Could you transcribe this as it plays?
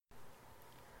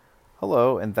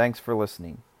Hello, and thanks for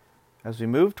listening. As we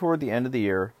move toward the end of the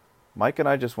year, Mike and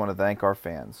I just want to thank our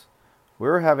fans.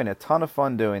 We're having a ton of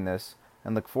fun doing this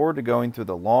and look forward to going through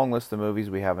the long list of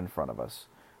movies we have in front of us.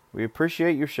 We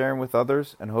appreciate you sharing with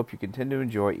others and hope you continue to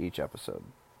enjoy each episode.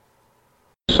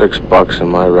 $6 and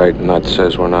my right nut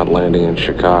says we're not landing in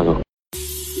Chicago.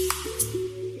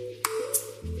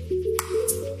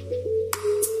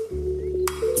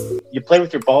 You play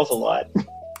with your balls a lot.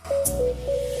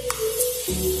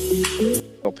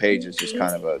 Page is just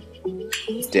kind of a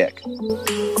dick.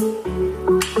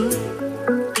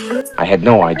 I had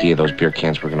no idea those beer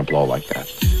cans were going to blow like that.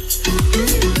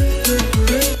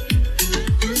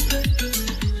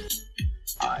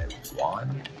 I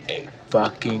want a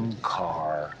fucking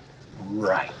car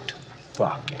right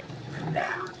fucking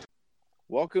now.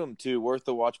 Welcome to Worth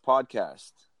the Watch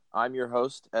podcast. I'm your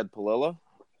host, Ed Palilla.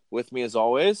 With me, as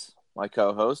always, my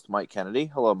co-host, Mike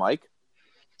Kennedy. Hello, Mike.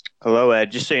 Hello,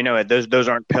 Ed. Just so you know, Ed, those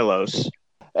aren't pillows.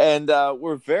 And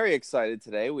we're very excited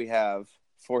today. We have,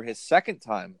 for his second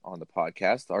time on the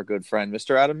podcast, our good friend,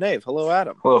 Mr. Adam Nave. Hello,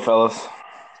 Adam. Hello, fellas.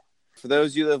 For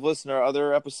those of you that have listened to our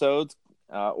other episodes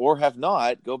or have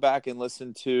not, go back and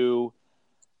listen to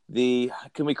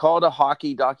can we call it a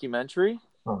hockey documentary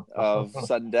of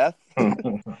sudden death?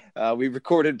 We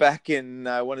recorded back in,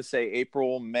 I want to say,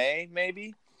 April, May,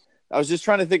 maybe? I was just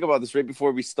trying to think about this right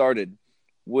before we started.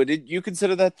 Would you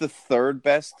consider that the third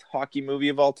best hockey movie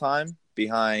of all time?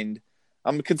 Behind,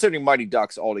 I'm considering Mighty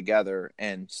Ducks altogether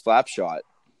and Slapshot.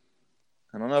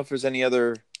 I don't know if there's any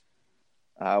other.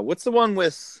 What's the one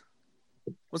from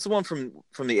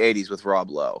the '80s with Rob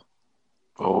Lowe?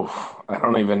 Oh, I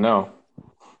don't even know.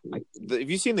 Have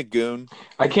you seen The Goon?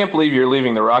 I can't believe you're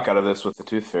leaving The Rock out of this with the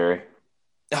Tooth Fairy.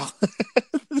 Does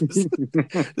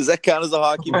that count as a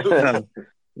hockey movie?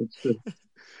 It's a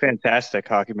fantastic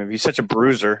hockey movie. He's such a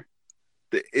bruiser.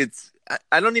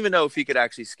 I don't even know if he could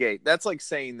actually skate. That's like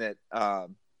saying that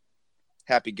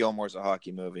Happy Gilmore's a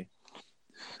hockey movie.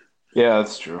 Yeah,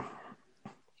 that's true.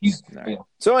 Right.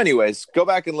 So anyways, go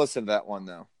back and listen to that one,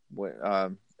 though,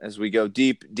 as we go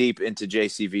deep into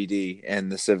JCVD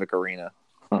and the Civic Arena.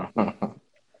 All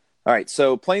right,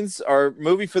 so our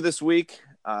movie for this week,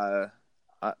 I'm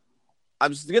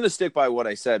just going to stick by what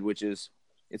I said, which is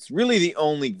it's really the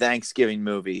only Thanksgiving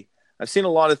movie. I've seen a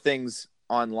lot of things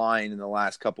online in the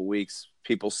last couple weeks,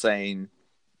 people saying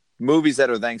movies that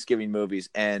are Thanksgiving movies,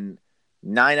 and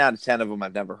 9 out of 10 of them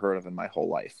I've never heard of in my whole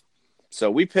life.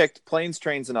 So we picked Planes,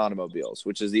 Trains, and Automobiles,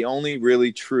 which is the only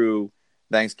really true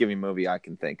Thanksgiving movie I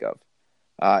can think of.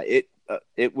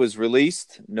 It was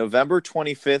released November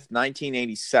 25th,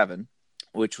 1987,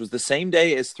 which was the same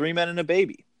day as Three Men and a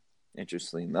Baby,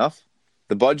 interestingly enough.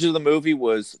 The budget of the movie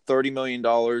was $30 million.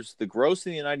 The gross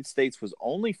in the United States was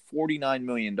only $49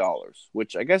 million,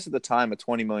 which I guess at the time a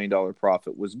 $20 million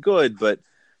profit was good, but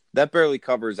that barely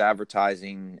covers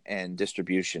advertising and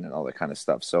distribution and all that kind of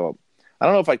stuff. So I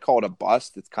don't know if I'd call it a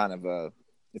bust. It's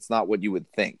it's not what you would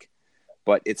think,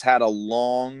 but it's had a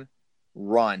long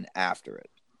run after it.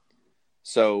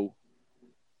 So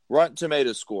Rotten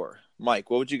Tomatoes score.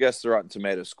 Mike, what would you guess the Rotten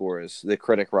Tomatoes score is? The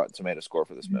critic Rotten Tomatoes score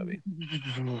for this movie.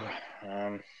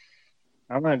 I'm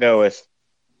going to go with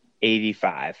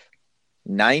 85.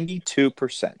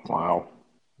 92%. Wow.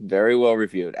 Very well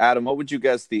reviewed. Adam, what would you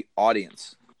guess the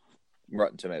audience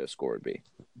Rotten Tomatoes score would be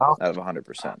out of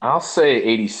 100%? I'll say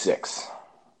 86.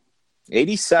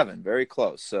 87, very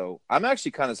close. So I'm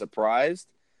actually kind of surprised.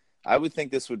 I would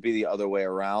think this would be the other way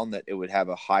around, that it would have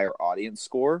a higher audience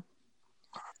score.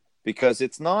 Because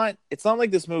it's not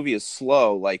like this movie is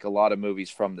slow like a lot of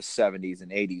movies from the 70s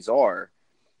and 80s are.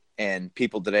 And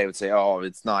people today would say, oh,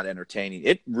 it's not entertaining.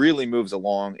 It really moves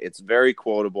along. It's very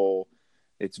quotable.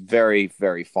 It's very,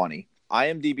 very funny.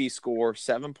 IMDb score,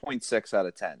 7.6 out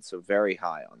of 10. So very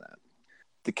high on that.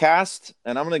 The cast,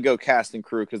 and I'm going to go cast and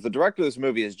crew because the director of this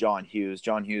movie is John Hughes.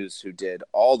 John Hughes, who did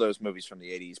all those movies from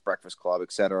the 80s, Breakfast Club,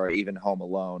 etc., even Home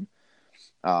Alone.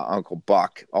 Uncle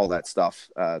Buck, all that stuff.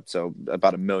 So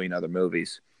about a million other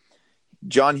movies.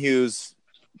 John Hughes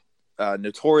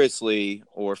notoriously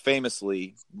or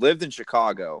famously lived in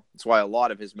Chicago. That's why a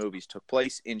lot of his movies took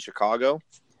place in Chicago.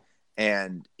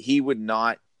 And he would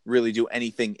not really do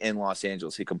anything in Los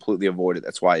Angeles. He completely avoided.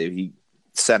 That's why he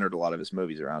centered a lot of his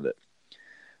movies around it.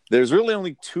 There's really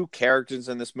only two characters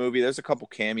in this movie. There's a couple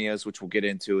cameos, which we'll get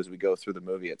into as we go through the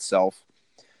movie itself.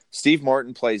 Steve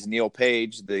Martin plays Neil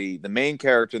Page, the main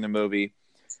character in the movie.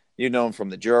 You know him from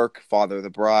The Jerk, Father of the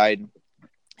Bride.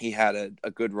 He had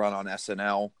a good run on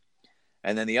SNL.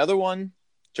 And then the other one,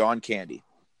 John Candy,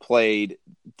 played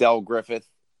Del Griffith.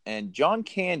 And John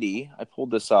Candy, I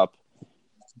pulled this up,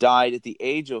 died at the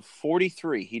age of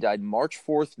 43. He died March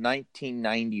 4th,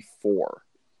 1994.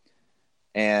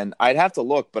 And I'd have to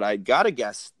look, but I got to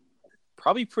guess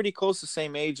probably pretty close to the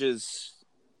same age as,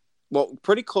 well,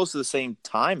 pretty close to the same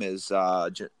time as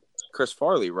Chris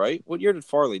Farley, right? What year did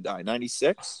Farley die?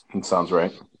 96? That sounds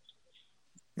right.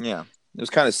 Yeah. It was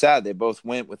kind of sad. They both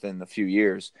went within a few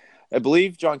years. I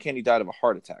believe John Candy died of a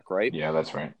heart attack, right? Yeah,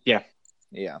 that's right. Yeah.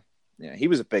 He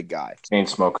was a big guy. Chain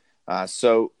smoker.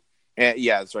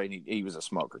 Yeah, that's right. He was a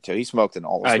smoker too. He smoked in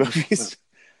all his movies.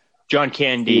 John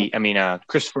Candy,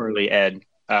 Chris Farley, Ed,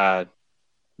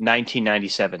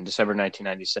 1997, December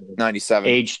 1997. 97.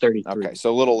 Age 33. Okay, so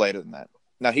a little later than that.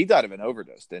 Now, he died of an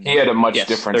overdose, didn't he? He had a much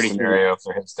different 33. scenario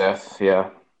for his death.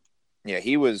 Yeah. Yeah,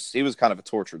 he was kind of a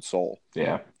tortured soul.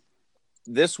 Yeah.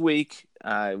 This week,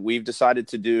 we've decided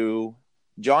to do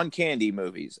John Candy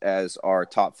movies as our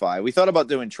top 5. We thought about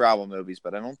doing travel movies,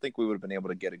 but I don't think we would have been able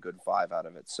to get a good 5 out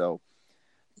of it. So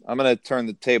I'm going to turn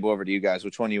the table over to you guys.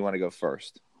 Which one do you want to go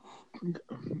first?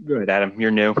 Good, Adam.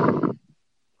 You're new.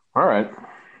 All right.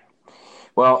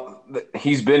 Well,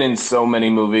 he's been in so many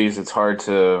movies. It's hard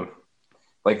to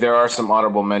there are some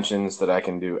honorable mentions that I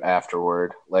can do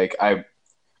afterward.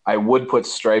 I would put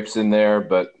Stripes in there,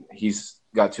 but he's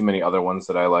got too many other ones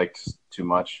that I liked too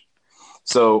much.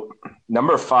 So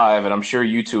number 5, and I'm sure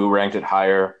you two ranked it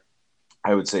higher,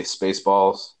 I would say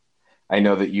Spaceballs. I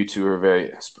know that you two are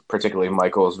particularly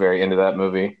Michael is very into that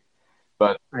movie.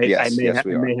 But I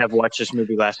may have watched this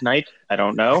movie last night. I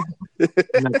don't know.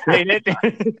 I'm not saying it.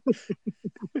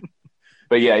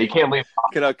 But yeah, you can't leave.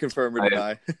 Cannot confirm or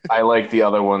deny. I like the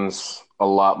other ones a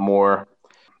lot more.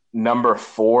 Number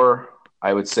 4,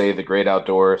 I would say The Great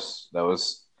Outdoors. That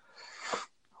was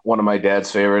one of my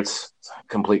dad's favorites.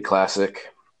 Complete classic.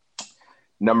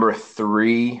 Number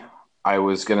 3, I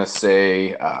was going to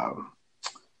say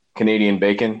Canadian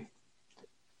Bacon.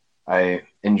 I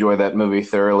enjoy that movie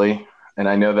thoroughly. And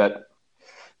I know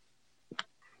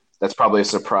that's probably a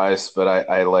surprise, but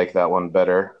I like that one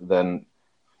better than –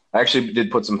 I actually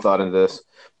did put some thought into this.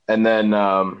 And then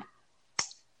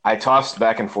I tossed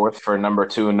back and forth for number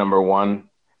 2 and number 1.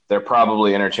 They're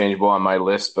probably interchangeable on my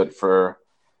list, but for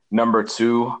number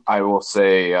 2, I will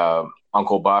say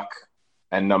Uncle Buck.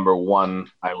 And number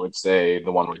 1, I would say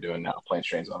the one we're doing now, Planes,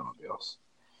 Trains, Automobiles.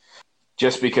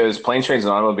 Just because Planes, Trains,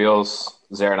 and Automobiles,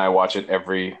 Zara and I watch it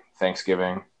every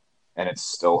Thanksgiving, and it's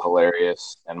still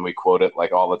hilarious, and we quote it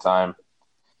all the time.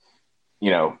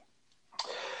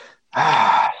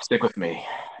 Stick with me.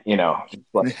 I don't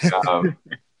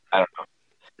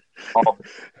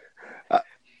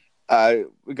know. Why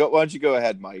don't you go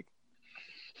ahead, Mike?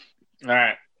 All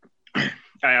right.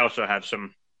 I also have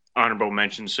some honorable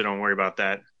mentions, so don't worry about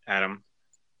that, Adam.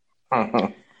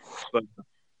 But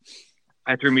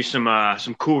I threw me some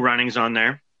Cool Runnings on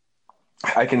there.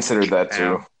 I considered that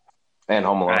too. And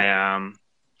Home Alone.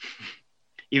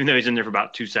 Even though he's in there for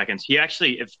about 2 seconds, he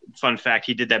actually, fun fact,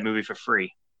 he did that movie for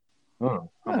free. Home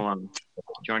Alone.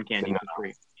 John Candy for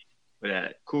free.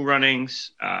 But Cool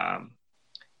Runnings, The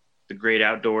Great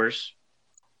Outdoors,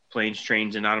 Planes,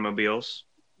 Trains, and Automobiles,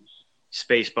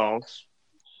 Spaceballs,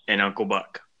 and Uncle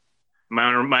Buck. My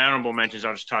honorable mentions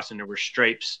I'll just toss in there were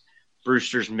Stripes,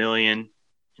 Brewster's Million,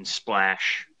 and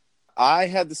Splash. I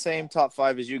had the same top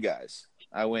 5 as you guys.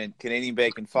 I went Canadian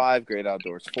Bacon 5, Great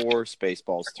Outdoors 4,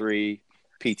 Spaceballs 3,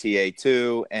 PTA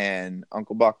 2, and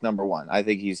Uncle Buck number 1. I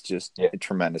think he's just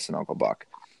tremendous in Uncle Buck.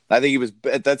 I think he was.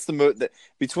 That's the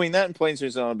between that and Planes,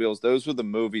 Trains, and Automobiles, those were the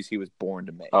movies he was born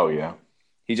to make. Oh yeah,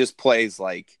 he just plays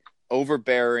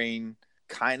overbearing,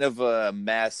 kind of a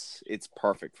mess. It's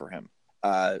perfect for him.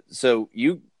 So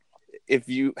if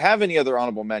you have any other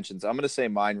honorable mentions, I'm going to say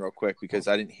mine real quick because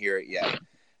I didn't hear it yet.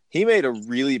 He made a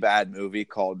really bad movie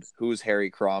called Who's Harry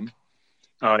Crumb?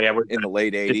 Oh yeah, in the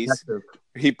late 80s.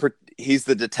 He's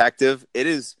the detective. It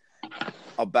is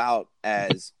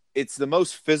it's the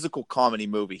most physical comedy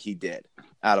movie he did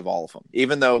out of all of them.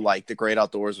 Even though The Great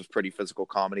Outdoors was pretty physical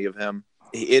comedy of him,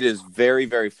 it is very,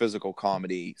 very physical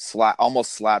comedy,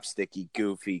 almost slapsticky,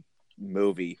 goofy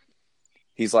movie.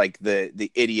 He's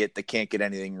the idiot that can't get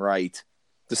anything right.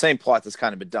 The same plot that's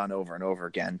kind of been done over and over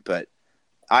again, but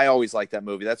I always liked that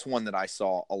movie. That's one that I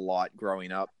saw a lot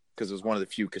growing up because it was one of the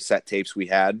few cassette tapes we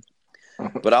had.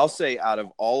 But I'll say out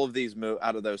of all of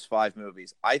out of those 5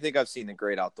 movies, I think I've seen The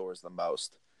Great Outdoors the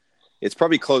most. It's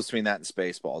probably close between that and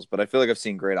Spaceballs, but I feel like I've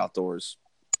seen Great Outdoors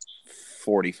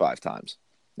 45 times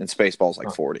and Spaceballs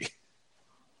 40.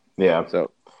 Yeah.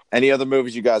 So any other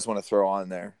movies you guys want to throw on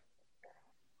there?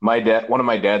 One of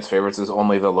my dad's favorites is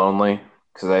Only the Lonely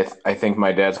because I think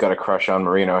my dad's got a crush on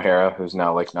Maureen O'Hara, who's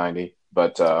now 90.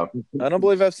 But I don't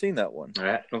believe I've seen that one.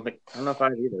 I don't know if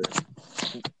I've either.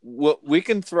 Well, we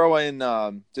can throw in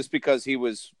just because he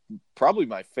was probably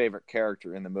my favorite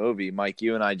character in the movie. Mike,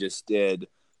 you and I just did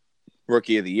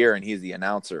Rookie of the Year, and he's the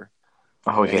announcer.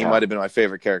 oh And yeah, he might have been my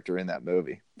favorite character in that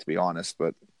movie, to be honest.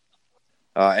 But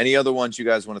any other ones you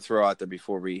guys want to throw out there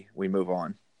before we move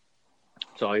on?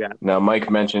 That's all I got. Now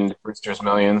Mike mentioned Brewster's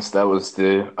Millions. That was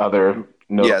the other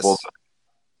notable.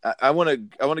 Yes. I want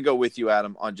to go with you,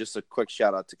 Adam, on just a quick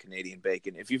shout out to Canadian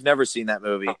Bacon. If you've never seen that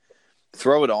movie,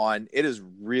 throw it on. It is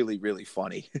really, really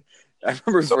funny. I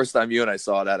remember the first time you and I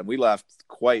saw it, Adam. We laughed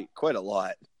quite a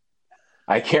lot.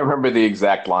 I can't remember the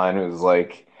exact line. It was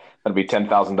like that'd be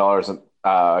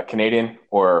 $10,000 Canadian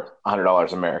or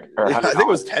 $100 American. Or I $100. think it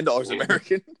was $10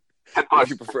 American. If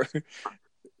you prefer that,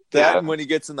 Yeah. and when he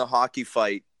gets in the hockey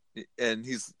fight and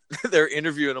they're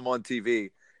interviewing him on TV.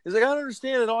 He's like, I don't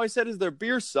understand. And all I said is their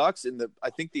beer sucks. And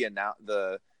I think the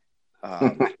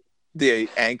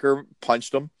anchor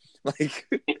punched him. Like,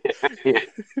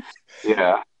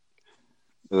 yeah.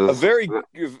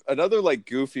 Another like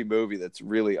goofy movie that's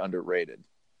really underrated.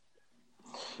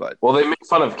 But Well, they make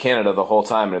fun of Canada the whole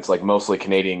time, and it's like mostly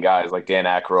Canadian guys like Dan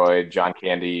Aykroyd, John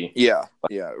Candy. yeah.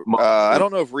 I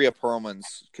don't know if Rhea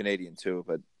Perlman's Canadian too,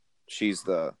 but she's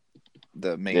the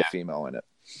main female in it.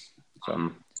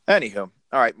 So, anywho,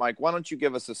 all right, Mike, why don't you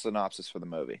give us a synopsis for the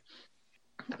movie?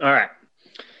 All right.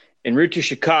 En route to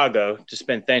Chicago to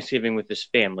spend Thanksgiving with his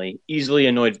family, easily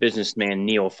annoyed businessman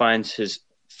Neil finds his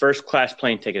first-class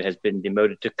plane ticket has been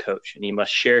demoted to coach, and he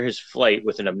must share his flight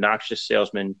with an obnoxious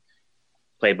salesman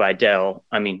played by John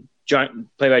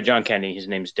Kennedy. His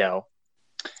name's Dell.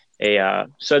 A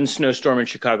sudden snowstorm in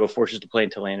Chicago forces the plane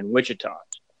to land in Wichita.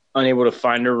 Unable to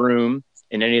find a room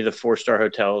in any of the 4-star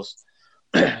hotels,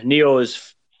 Neil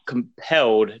is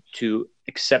compelled to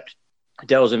accept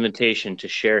Dell's invitation to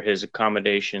share his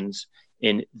accommodations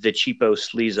in the Cheapo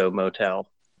Sleezo Motel.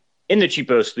 In the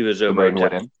Cheapo Sleezo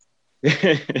Motel,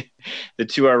 the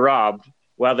two are robbed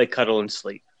while they cuddle and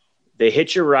sleep. They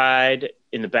hitch a ride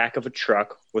in the back of a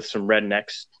truck with some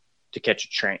rednecks to catch a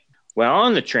train. While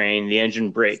on the train, the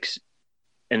engine breaks,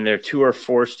 and their two are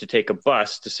forced to take a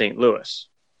bus to St. Louis.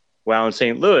 While in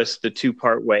St. Louis, the two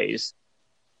part ways.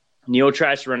 Neil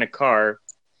tries to rent a car.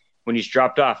 When he's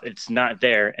dropped off, it's not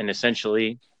there, and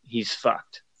essentially, he's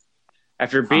fucked.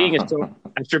 After being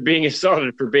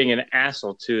assaulted for being an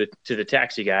asshole to the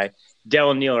taxi guy,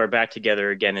 Dell and Neil are back together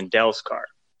again in Dell's car.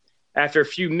 After a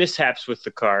few mishaps with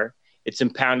the car, it's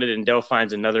impounded, and Dell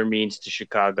finds another means to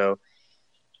Chicago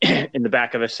in the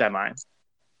back of a semi.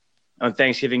 On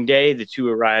Thanksgiving Day, the two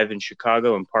arrive in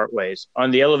Chicago and part ways.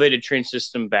 On the elevated train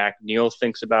system back, Neil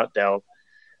thinks about Dell,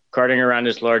 carting around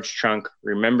his large trunk,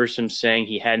 remembers him saying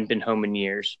he hadn't been home in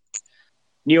years.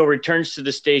 Neil returns to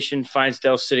the station, finds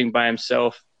Dell sitting by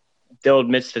himself. Dell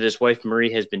admits that his wife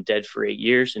Marie has been dead for 8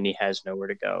 years and he has nowhere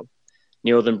to go.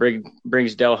 Neil then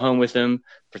brings Dell home with him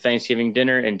for Thanksgiving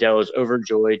dinner, and Dell is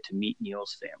overjoyed to meet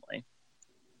Neil's family.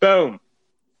 Boom.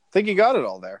 I think you got it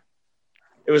all there.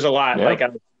 It was a lot. Yeah. Like I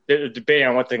was debating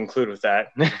on what to include with that.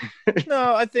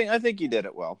 No, I think you did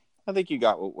it well. I think you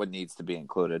got what needs to be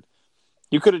included.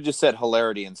 You could have just said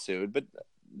hilarity ensued, but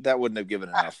that wouldn't have given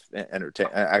enough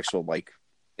actual like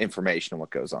information on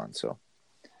what goes on. So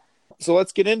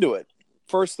let's get into it.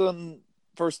 First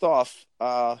off,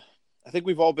 I think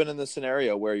we've all been in this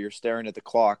scenario where you're staring at the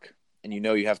clock and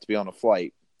you have to be on a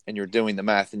flight and you're doing the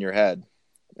math in your head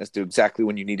as to exactly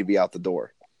when you need to be out the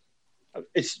door.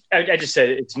 I just said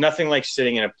it's nothing like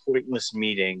sitting in a pointless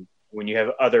meeting when you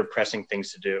have other pressing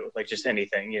things to do, like just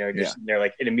anything, they're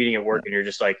like in a meeting at work and you're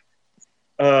just like,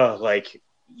 for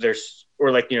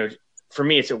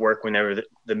me, it's at work whenever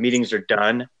the meetings are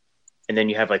done and then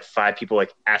you have like 5 people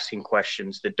like asking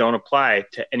questions that don't apply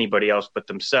to anybody else but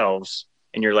themselves.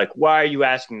 And you're like, why are you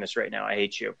asking this right now? I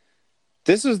hate you.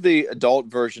 This is the adult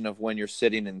version of when you're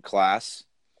sitting in class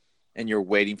and you're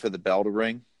waiting for the bell to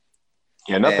ring.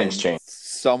 Yeah, nothing's changed.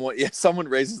 Someone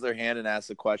raises their hand and asks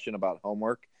a question about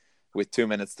homework with 2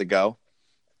 minutes to go.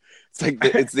 It's like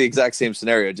it's the exact same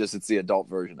scenario, just it's the adult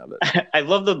version of it. I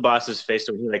love the boss's face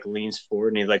when he like leans forward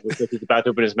and he like looks like he's about to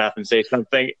open his mouth and say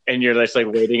something, and you're just like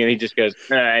waiting, and he just goes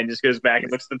and just goes back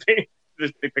and looks at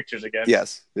the pictures again.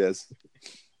 Yes. Yeah,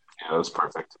 that was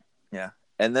perfect. Yeah,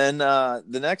 and then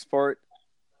the next part,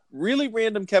 really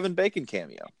random Kevin Bacon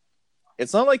cameo.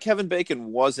 It's not like Kevin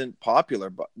Bacon wasn't popular,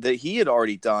 but that he had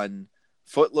already done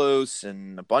Footloose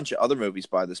and a bunch of other movies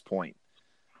by this point.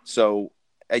 So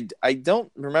I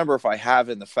don't remember if I have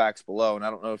in the facts below, and I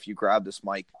don't know if you grabbed this,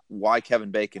 Mike, why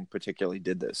Kevin Bacon particularly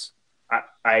did this.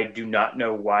 I do not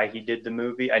know why he did the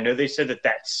movie. I know they said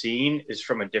that scene is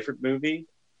from a different movie,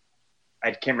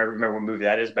 I can't remember what movie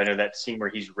that is, but I know that scene where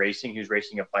he's racing. He was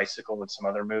racing a bicycle in some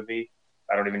other movie.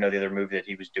 I don't even know the other movie that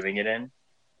he was doing it in.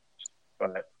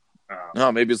 But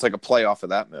no, maybe it's like a play off of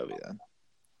that movie then.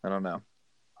 I don't know.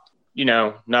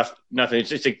 Nothing.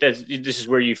 It's like this is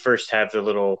where you first have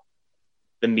the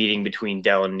meeting between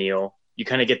Del and Neil. You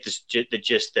kind of get the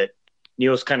gist that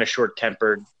Neil's kind of short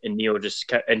tempered, and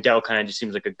Del kind of just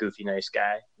seems like a goofy, nice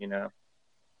guy.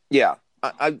 Yeah,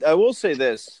 I will say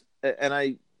this,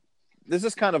 and this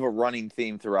is kind of a running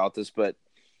theme throughout this, but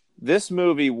this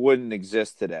movie wouldn't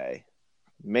exist today,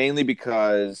 mainly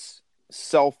because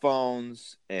cell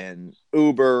phones and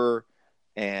Uber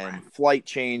and flight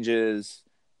changes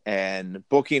and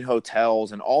booking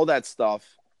hotels and all that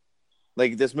stuff.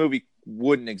 Like, this movie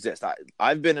wouldn't exist.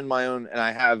 I've been in my own, and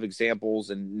I have examples,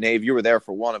 and Nave, you were there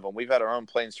for one of them. We've had our own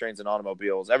planes, trains, and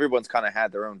automobiles. Everyone's kind of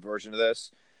had their own version of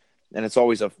this. And it's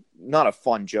always not a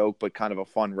fun joke, but kind of a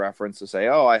fun reference to say,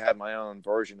 oh, I had my own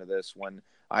version of this when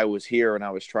I was here and I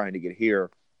was trying to get here.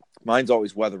 Mine's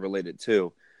always weather related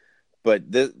too. But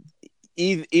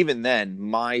even then,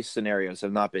 my scenarios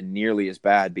have not been nearly as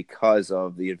bad because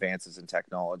of the advances in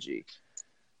technology.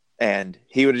 And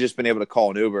he would have just been able to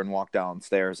call an Uber and walk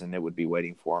downstairs, and it would be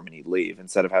waiting for him, and he'd leave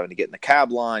instead of having to get in the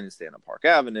cab line and stand on Park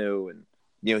Avenue. And,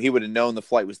 he would have known the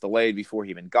flight was delayed before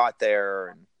he even got there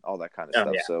and all that kind of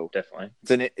stuff. Yeah, so definitely.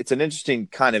 It's an interesting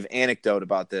kind of anecdote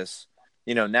about this.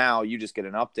 Now you just get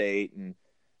an update and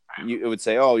it would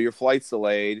say, oh, your flight's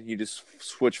delayed. You just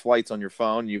switch flights on your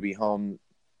phone. You'd be home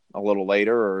a little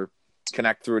later or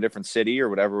connect through a different city or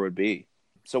whatever it would be.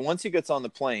 So once he gets on the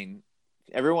plane,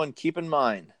 everyone keep in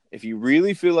mind, if you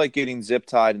really feel like getting zip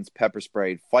tied and pepper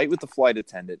sprayed, fight with the flight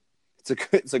attendant.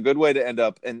 It's a good way to end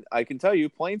up. And I can tell you,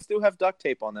 planes do have duct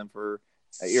tape on them for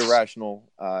irrational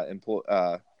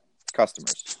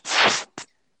customers.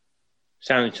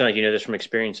 Sounds like you know this from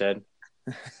experience, Ed.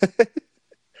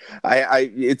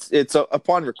 It's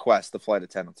upon request, the flight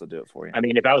attendants will do it for you. I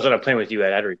mean, if I was on a plane with you,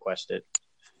 I'd request it.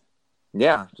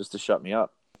 Yeah, just to shut me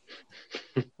up.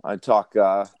 I'd talk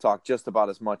just about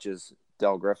as much as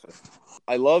Del Griffin.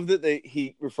 I love that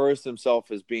he refers to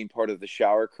himself as being part of the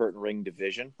shower curtain ring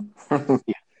division.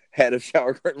 Head of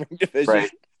shower curtain ring division.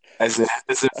 Right. As if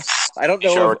I don't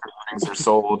know shower curtains are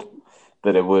sold,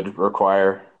 that it would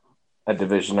require a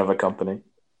division of a company.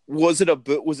 Was it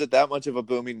that much of a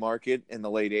booming market in the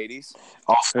late 80s?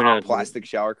 Also, plastic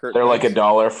shower curtains. They're like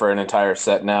 $1 for an entire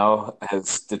set now. Did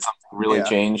something really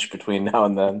change between now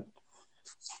and then?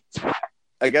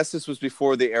 I guess this was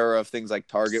before the era of things like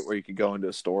Target, where you could go into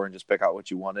a store and just pick out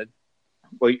what you wanted.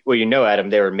 Well,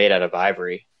 Adam, they were made out of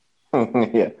ivory.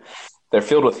 Yeah, they're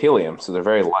filled with helium, so they're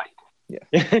very light. Yeah,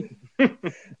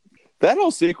 that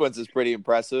whole sequence is pretty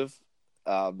impressive.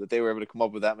 That they were able to come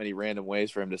up with that many random ways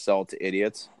for him to sell it to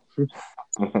idiots.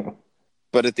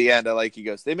 But at the end, he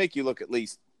goes, they make you look at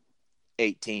least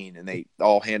 18, and they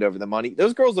all hand over the money.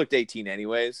 Those girls looked 18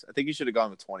 anyways. I think you should have gone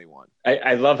with 21.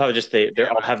 I love how just they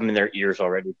all have them in their ears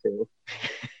already too.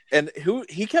 And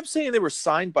he kept saying they were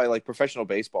signed by professional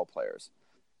baseball players.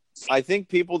 I think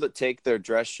people that take their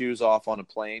dress shoes off on a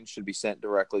plane should be sent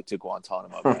directly to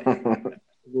Guantanamo Bay.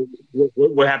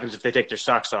 What happens if they take their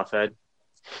socks off, Ed?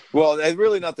 Well,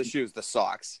 really not the shoes, the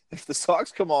socks. If the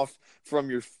socks come off from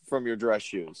your dress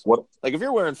shoes, what? If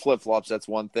you're wearing flip flops, that's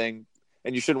one thing,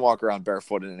 and you shouldn't walk around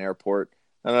barefoot in an airport.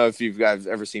 I don't know if you guys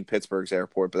ever seen Pittsburgh's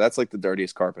airport, but that's the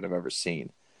dirtiest carpet I've ever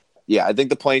seen. Yeah, I think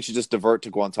the plane should just divert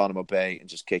to Guantanamo Bay and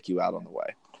just kick you out on the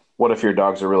way. What if your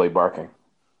dogs are really barking?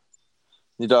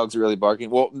 Your dogs are really barking.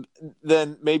 Well,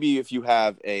 then maybe if you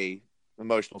have a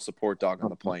emotional support dog on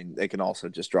the plane, they can also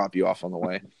just drop you off on the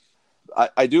way.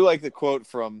 I do like the quote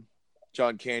from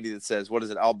John Candy that says, what is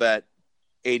it? I'll bet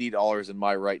 $80 in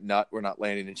my right nut we're not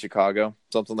landing in Chicago.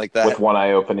 Something like that. With one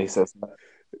eye open, he says that.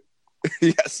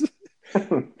 Yes.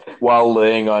 While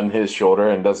laying on his shoulder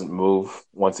and doesn't move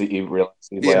once he realizes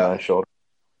he's laying on his shoulder.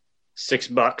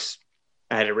 $6.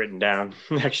 I had it written down,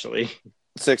 actually.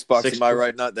 $6 in my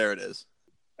right nut. There it is.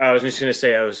 I was just going to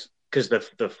say, because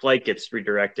the flight gets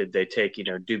redirected. They take,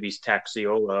 Doobie's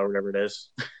Taxiola or whatever it is.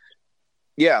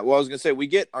 Yeah, well, I was going to say, we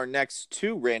get our next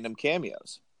two random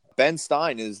cameos. Ben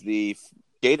Stein is the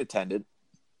gate attendant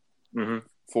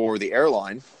for the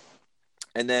airline.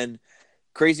 And then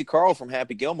Crazy Carl from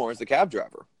Happy Gilmore is the cab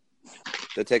driver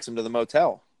that takes him to the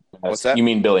motel. What's that? You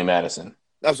mean Billy Madison.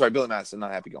 I'm sorry, Billy Madison,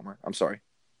 not Happy Gilmore. I'm sorry.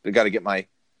 I got to get my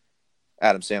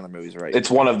Adam Sandler movies right. It's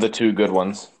one of the two good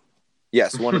ones.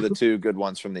 Yes, one of the two good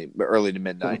ones from the early to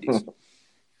mid-90s.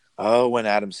 Oh, when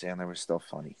Adam Sandler was still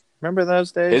funny. Remember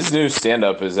those days? His new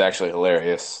stand-up is actually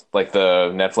hilarious. Like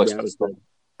the Netflix.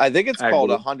 I think it's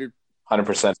called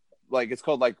 100%. like it's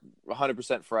called like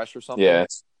 100% fresh or something. Yeah,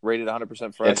 rated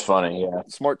 100% fresh. It's funny. Yeah,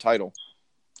 smart title.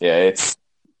 Yeah, it's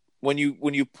when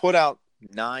you put out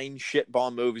 9 shit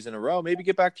bomb movies in a row, maybe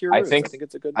get back to your roots. I think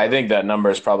it's a good. I think that number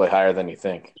is probably higher than you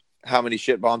think. How many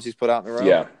shit bombs he's put out in a row?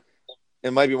 Yeah,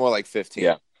 it might be more like 15.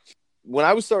 Yeah. When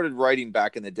I started writing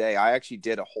back in the day, I actually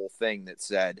did a whole thing that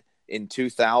said in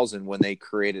 2000 when they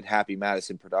created Happy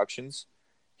Madison Productions,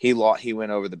 he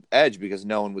went over the edge because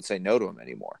no one would say no to him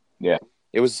anymore. Yeah,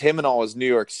 it was him and all his New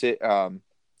York City,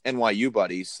 NYU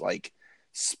buddies like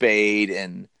Spade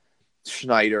and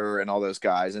Schneider and all those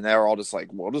guys, and they were all just like,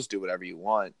 "We'll just do whatever you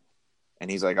want." And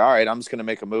he's like, "All right, I'm just going to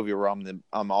make a movie where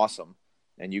I'm awesome,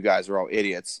 and you guys are all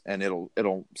idiots, and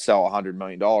it'll sell $100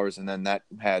 million." And then that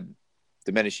had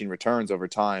diminishing returns over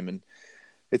time, and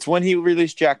it's when he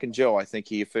released Jack and Jill, I think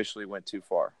he officially went too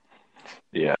far.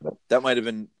 Yeah, that might have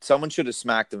been someone should have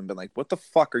smacked him and been like, "What the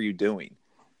fuck are you doing?"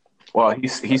 Well,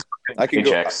 he's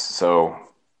paychecks, so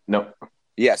no.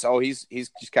 Yes, he's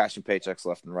just cashing paychecks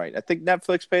left and right. I think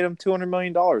Netflix paid him $200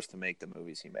 million to make the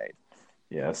movies he made.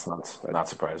 Yeah, it's not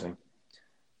surprising.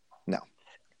 No.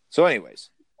 So,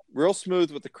 anyways, real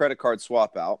smooth with the credit card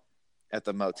swap out at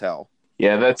the motel.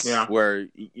 Yeah, that's where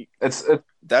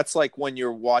that's like when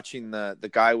you're watching the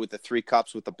guy with the 3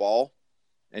 cups with the ball,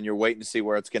 and you're waiting to see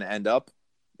where it's going to end up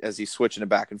as he's switching it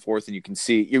back and forth, and you can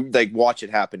see you like watch it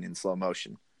happen in slow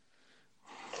motion.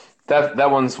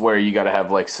 That one's where you got to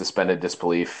have like suspended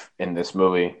disbelief in this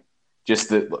movie. Just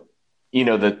that,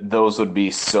 that those would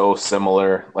be so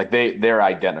similar. Like they're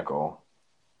identical.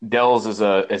 Dell's is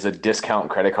a discount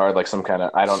credit card, like some kind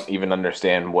of, I don't even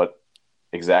understand what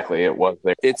exactly it was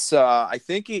there. It's I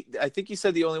think he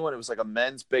said the only one. It was like a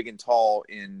men's big and tall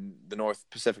in the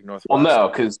Pacific Northwest. Well, no,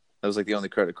 because that was like the only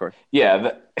credit card.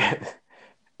 Yeah.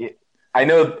 I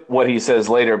know what he says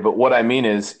later, but what I mean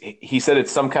is he said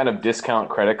it's some kind of discount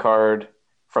credit card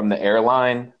from the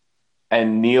airline,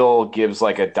 and Neil gives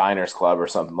like a Diners Club or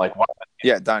something. Like, why?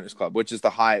 Yeah, Diners Club, which is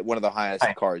one of the highest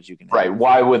cards you can have. Right.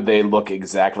 Why would they look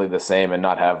exactly the same and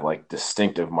not have like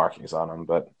distinctive markings on them?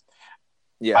 But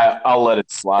yeah, I'll let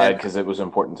it slide because it was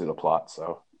important to the plot.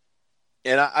 So,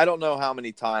 and I don't know how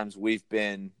many times we've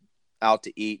been out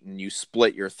to eat and you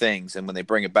split your things, and when they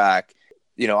bring it back.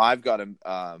 I've got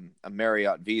a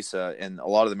Marriott Visa, and a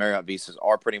lot of the Marriott Visas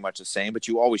are pretty much the same, but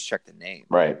you always check the name.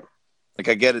 Right. Like,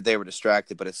 I get it, they were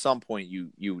distracted, but at some point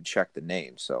you would check the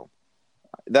name. So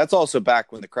that's also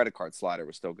back when the credit card slider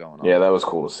was still going on. Yeah, that was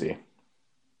cool to see.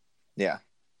 Yeah.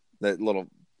 That little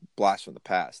blast from the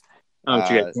past. I don't know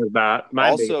what you guys think about. My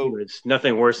also, was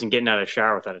nothing worse than getting out of the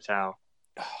shower without a towel.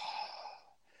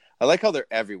 I like how they're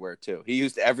everywhere, too. He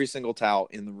used every single towel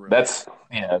in the room.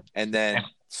 And then... Yeah.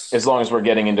 As long as we're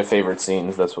getting into favorite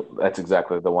scenes, that's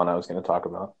exactly the one I was going to talk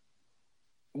about.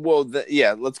 Well,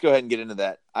 let's go ahead and get into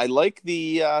that. I like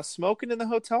the smoking in the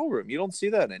hotel room. You don't see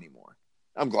that anymore.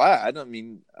 I'm glad. I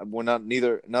mean,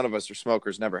 none of us are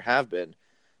smokers, never have been.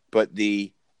 But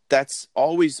that's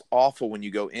always awful when you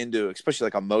go into, especially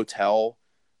like a motel,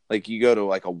 like you go to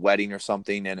like a wedding or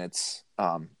something, and it's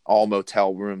all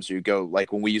motel rooms. Or you go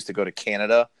like when we used to go to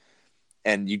Canada.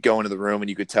 And you'd go into the room and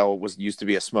you could tell it used to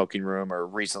be a smoking room or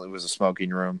recently was a smoking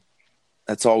room.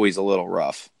 That's always a little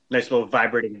rough. Nice little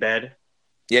vibrating bed.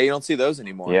 Yeah, you don't see those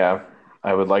anymore. Yeah,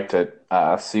 I would like to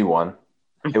see one.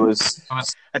 It was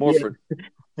more for...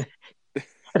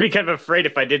 I'd be kind of afraid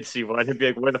if I did see one. I'd be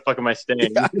like, where the fuck am I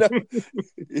staying? Yeah,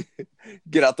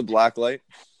 get out the black light.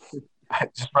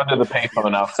 Just run to the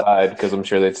payphone outside because I'm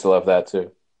sure they'd still have that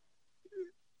too.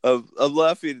 I'm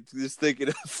laughing just thinking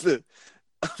of the...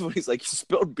 He's like, you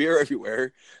spilled beer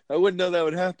everywhere. I wouldn't know that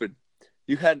would happen.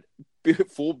 You had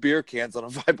full beer cans on a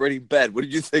vibrating bed. What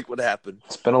did you think would happen?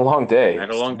 It's been a long day. I had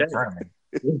a long day.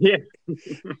 Yeah.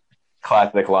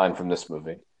 Classic line from this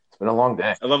movie. It's been a long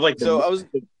day. I love I was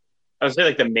saying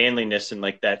like the manliness in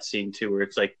like that scene too, where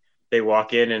it's like they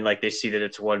walk in and like they see that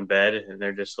it's one bed and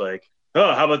they're just like,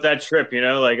 oh, how about that trip?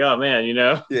 Like, oh man,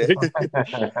 Yeah.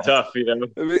 Tough, I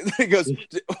mean, he goes.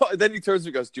 Then he turns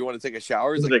and goes, "Do you want to take a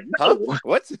shower?" He's like, huh?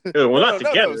 What? We're not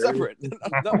together. No, separate.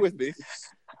 Not with me.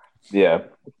 Yeah,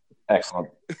 excellent.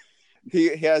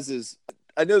 He has his.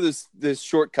 I know there's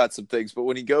shortcuts of things, but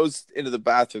when he goes into the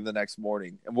bathroom the next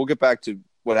morning, and we'll get back to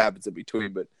what happens in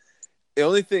between, but the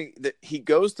only thing that he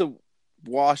goes to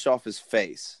wash off his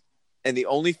face. And the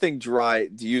only thing dry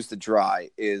to use to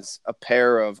dry is a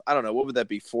pair of, I don't know, what would that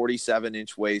be,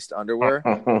 47-inch waist underwear?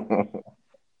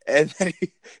 And then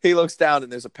he looks down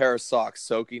and there's a pair of socks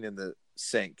soaking in the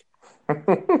sink.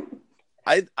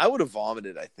 I would have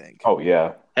vomited, I think. Oh,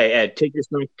 yeah. Hey, Ed, take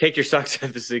your socks out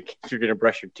of the sink if you're going to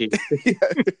brush your teeth.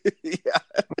 Yeah.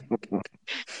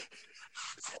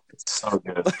 It's so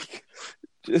good. Like,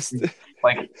 Just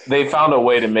Like they found a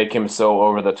way to make him so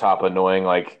over the top annoying.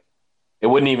 Like it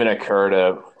wouldn't even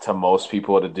occur to most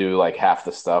people to do like half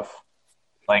the stuff.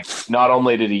 Like not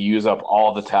only did he use up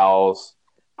all the towels,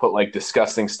 put like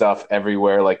disgusting stuff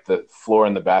everywhere, like the floor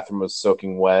in the bathroom was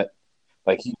soaking wet.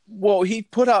 Like he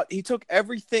took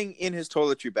everything in his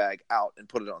toiletry bag out and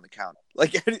put it on the counter.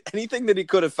 Like anything that he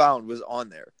could have found was on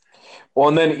there. well,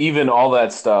 and then even all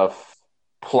that stuff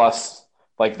plus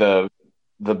like the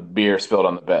beer spilled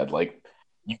on the bed. Like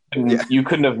you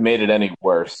couldn't have made it any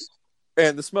worse.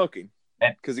 And the smoking,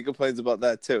 because he complains about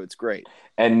that too. It's great.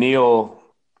 And Neil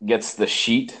gets the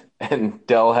sheet, and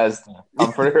Del has the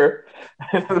comforter.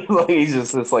 Like he's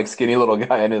just this like skinny little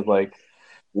guy in his like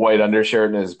white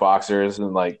undershirt and his boxers,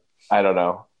 and like I don't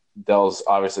know. Del's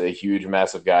obviously a huge,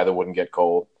 massive guy that wouldn't get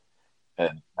cold.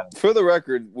 And for the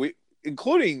record, we,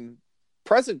 including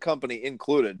present company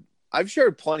included, I've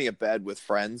shared plenty of bed with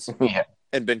friends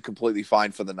and been completely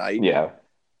fine for the night. Yeah.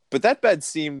 But that bed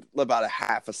seemed about a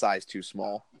half a size too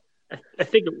small. I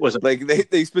think it was like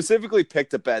they specifically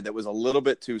picked a bed that was a little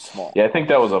bit too small. Yeah, I think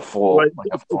that was a full.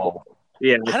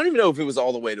 Yeah, I don't even know if it was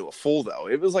all the way to a full though.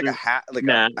 It was like a half,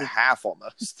 a half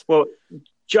almost. Well,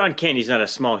 John Candy's not a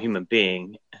small human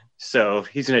being, so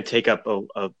he's going to take up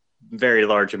a very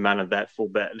large amount of that full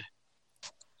bed.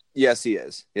 Yes, he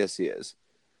is. Yes, he is.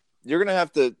 You're going to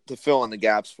have to fill in the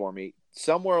gaps for me.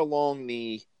 Somewhere along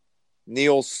the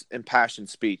Neil's impassioned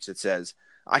speech that says,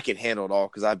 I can handle it all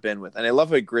because I've been with. And I love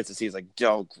how he grits his teeth. He's like,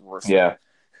 Del Griffin. Yeah.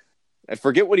 I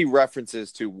forget what he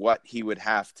references to what he would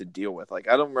have to deal with. Like,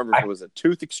 I don't remember if it was a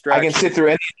tooth extraction. I can sit through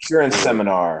any insurance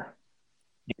seminar.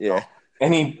 Yeah.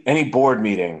 Any board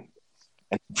meeting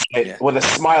with a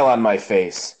smile on my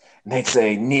face. And they'd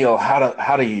say, Neil,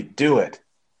 how do you do it?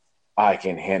 I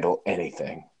can handle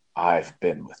anything. I've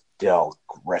been with Del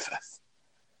Griffith.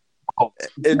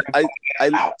 And I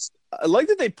like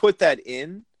that they put that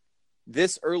in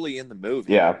this early in the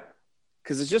movie. Yeah.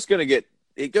 Because it's just going to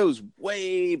it goes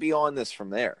way beyond this from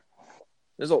there.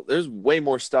 There's way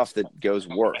more stuff that goes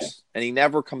worse. And he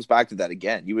never comes back to that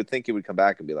again. You would think he would come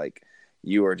back and be like,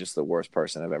 you are just the worst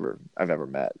person I've ever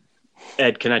met.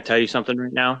 Ed, can I tell you something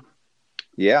right now?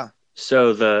 Yeah.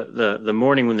 So the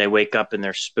morning when they wake up and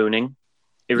they're spooning,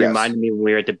 it reminded me when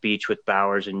we were at the beach with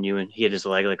Bowers and you, and he had his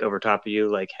leg like over top of you,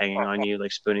 like hanging on you,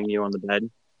 like spooning you on the bed.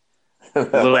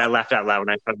 Literally, I laughed out loud when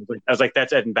I was like,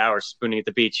 "That's Ed and Bowers spooning at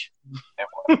the beach."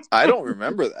 I don't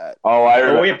remember that. Oh, I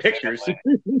remember. We have pictures.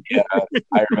 Yeah,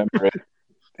 I remember it.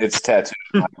 It's tattooed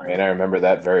in my brain. I remember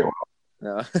that very well.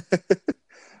 No.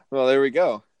 Well, there we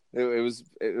go. It was.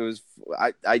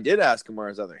 I did ask him where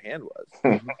his other hand was.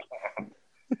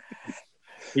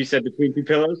 He said between two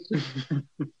pillows.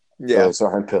 Yeah, those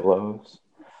aren't pillows.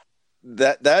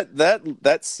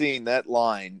 That scene, that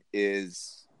line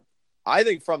is, I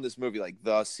think, from this movie, like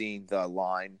the scene, the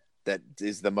line that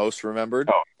is the most remembered,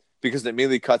 because it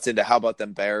immediately cuts into how about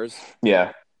them Bears?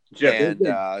 Yeah, and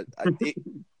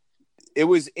it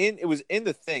was in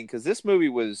the thing, because this movie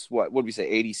was what would we say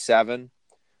 87?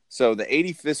 So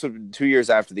this would have been 2 years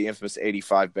after the infamous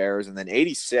 85 Bears, and then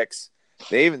 86.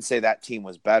 They even say that team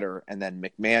was better, and then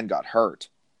McMahon got hurt,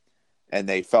 and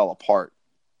they fell apart.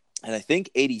 And I think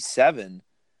 87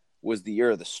 was the year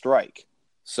of the strike.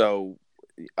 So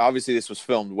obviously this was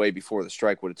filmed way before the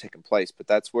strike would have taken place, but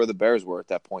that's where the Bears were at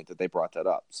that point that they brought that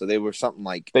up. So they were something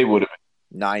like they would have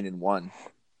 9-1.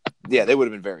 Yeah, they would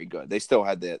have been very good. They still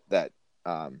had that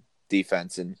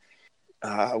defense. And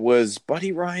was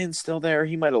Buddy Ryan still there?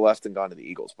 He might have left and gone to the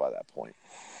Eagles by that point.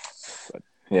 But,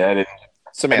 yeah, I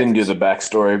didn't do the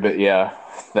backstory, but yeah,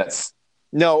 that's.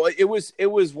 No, it was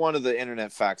one of the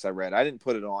internet facts I read. I didn't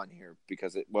put it on here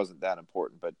because it wasn't that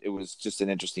important, but it was just an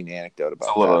interesting anecdote about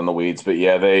it's a little in the weeds, but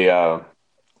yeah,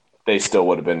 they still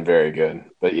would have been very good.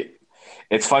 But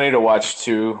it's funny to watch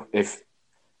too if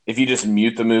you just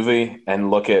mute the movie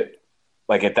and look at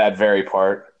at that very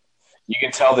part, you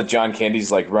can tell that John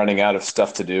Candy's like running out of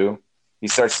stuff to do. He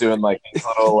starts doing like these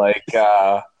little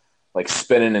like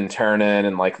spinning and turning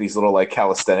and like these little like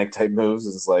calisthenic type moves.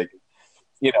 It's like,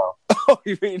 you know. Oh,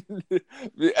 you mean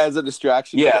as a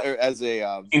distraction? Yeah. Or as a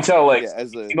you can tell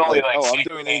as a I'm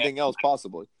doing anything else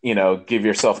possibly. You know, give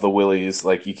yourself the willies.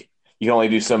 Like you can only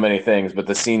do so many things, but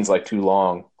the scene's like too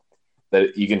long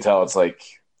that you can tell it's like,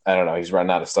 I don't know, he's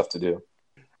running out of stuff to do.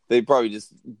 They probably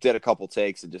just did a couple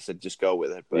takes and just said, just go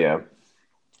with it. But yeah.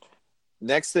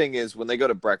 Next thing is when they go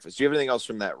to breakfast. Do you have anything else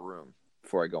from that room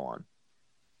before I go on?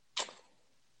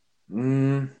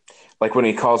 Like when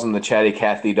he calls him the Chatty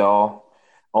Cathy doll,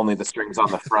 only the strings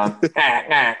on the front.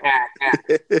 I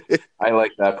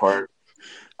like that part.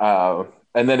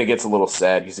 And then it gets a little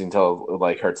sad because you can tell it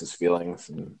like hurts his feelings.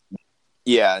 And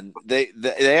Yeah, and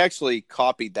they actually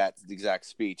copied that exact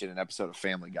speech in an episode of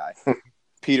Family Guy.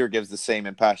 Peter gives the same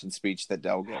impassioned speech that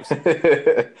Del gives.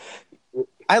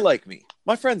 I like me.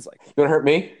 My friends like me. You want to hurt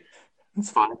me? It's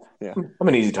fine. Yeah. I'm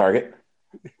an easy target.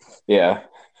 Yeah.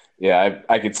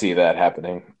 I could see that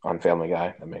happening on Family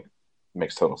Guy. That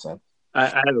makes total sense.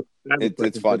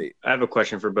 It's funny. I have a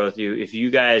question for both of you. If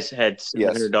you guys had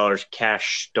 $700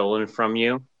 cash stolen from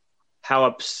you, how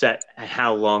upset and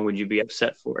how long would you be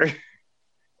upset for?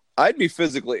 I'd be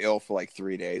physically ill for like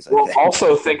 3 days. Well,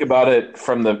 also think about it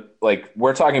from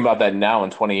we're talking about that now in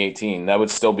 2018. That would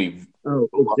still be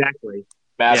exactly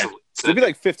massively. Yeah. It'd be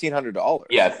like $1,500.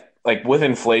 Yeah, like with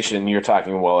inflation, you're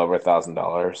talking well over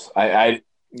 $1,000.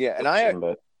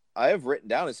 I have written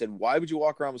down and said, why would you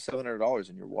walk around with $700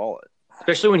 in your wallet?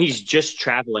 Especially when he's just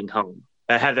traveling home.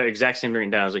 I had the exact same written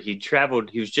down. I was like,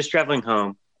 he was just traveling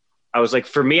home. I was like,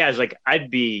 for me, I was like, I'd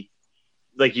be,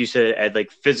 like you said, Ed, like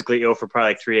physically ill for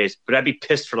probably like 3 days, but I'd be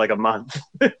pissed for like a month.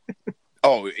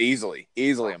 Oh, easily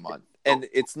a month. And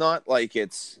it's not like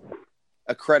it's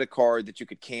a credit card that you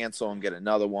could cancel and get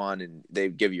another one, and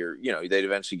they'd give they'd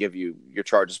eventually give you your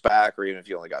charges back, or even if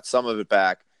you only got some of it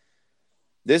back.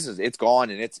 It's gone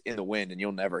and it's in the wind, and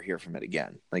you'll never hear from it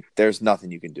again. Like, there's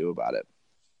nothing you can do about it.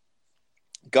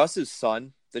 Gus's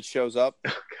son that shows up.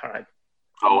 Oh, God.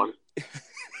 Owen.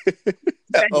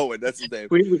 Owen, that's his name.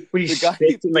 When he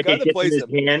shakes him, like he hits his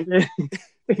hand.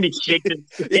 And he shakes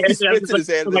his hand. He spits in his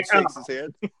hand and then shakes his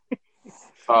hand.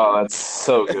 Oh, that's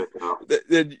so good.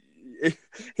 Then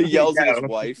he yells at his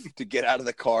wife to get out of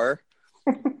the car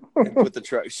and put the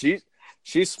truck. She's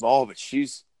small, but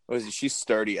she's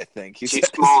sturdy, I think. She's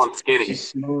small and skinny. She's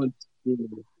small and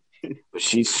skinny. But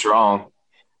she's strong.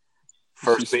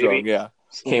 First she's baby strong, yeah.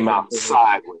 Came out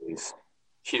sideways.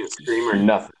 She didn't scream or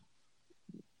nothing.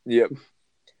 Yep.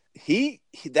 He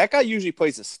that guy usually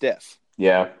plays a stiff.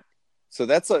 Yeah. So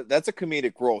that's a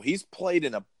comedic role. He's played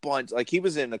in a bunch. Like, he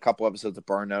was in a couple episodes of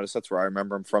Burn Notice. That's where I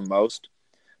remember him from most.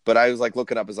 But I was like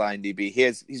looking up his IMDb.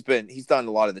 He's done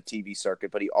a lot of the TV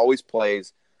circuit, but he always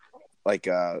plays like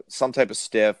some type of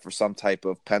stiff or some type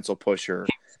of pencil pusher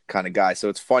kind of guy. So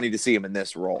it's funny to see him in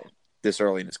this role this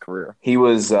early in his career. He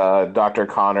was Dr.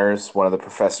 Connors, one of the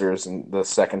professors in the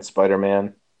second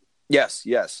Spider-Man. Yes,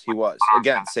 he was.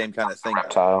 Again, same kind of thing.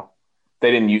 Reptile.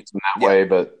 They didn't use him that way,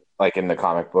 but like in the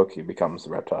comic book, he becomes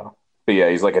the reptile. But yeah,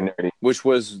 he's like a nerdy. Which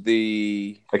was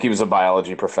he was a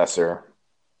biology professor.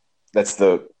 That's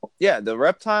the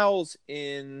reptiles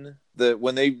in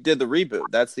when they did the reboot.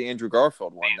 That's the Andrew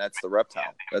Garfield one. That's the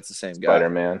reptile. That's the same guy.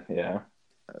 Spider-Man, yeah.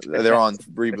 They're on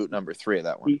reboot number 3 of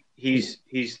that one. He's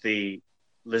the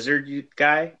lizard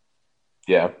guy.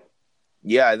 Yeah.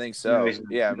 Yeah, I think so.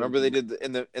 Yeah, remember they did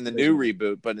in the new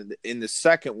reboot, but in the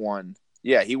second one,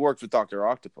 yeah, he worked with Dr.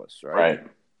 Octopus, right? Right.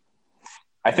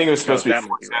 I think it was supposed to be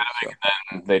foreshadowing,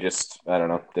 and then they just, I don't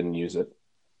know, didn't use it.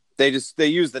 They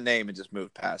used the name and just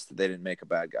moved past it. They didn't make a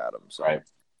bad guy out of him. So. Right.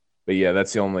 But yeah,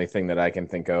 that's the only thing that I can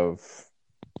think of.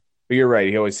 But you're right.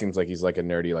 He always seems like he's like a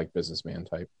nerdy, like businessman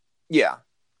type. Yeah.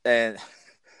 And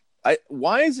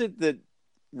why is it that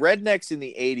rednecks in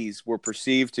the 80s were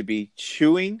perceived to be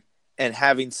chewing and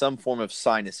having some form of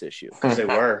sinus issue? Because they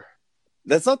were.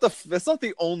 That's not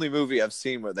the only movie I've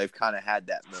seen where they've kind of had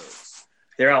that move.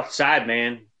 They're outside,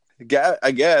 man.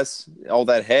 I guess all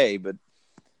that hay, but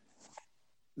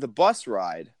the bus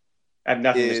ride. I have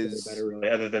nothing to say about it really,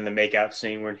 other than the makeout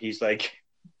scene where he's like,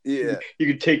 "Yeah, you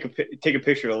could take a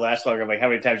picture to last longer." I'm like, how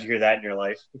many times you hear that in your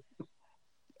life?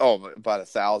 Oh, about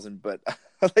 1,000. But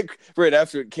like right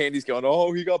after it, Candy's going,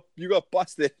 "Oh, you got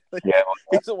busted." Like, yeah,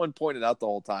 he's the one pointing out the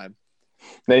whole time.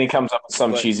 Then he comes up with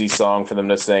some cheesy song for them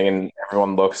to sing, and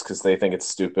everyone looks because they think it's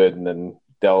stupid. And then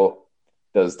Del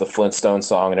does the Flintstone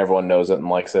song, and everyone knows it and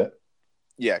likes it.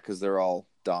 Yeah, because they're all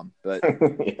dumb. But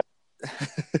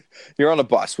you're on a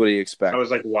bus. What do you expect? I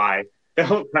was like, why? The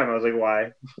whole time I was like,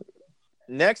 why?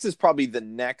 Next is probably the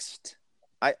next.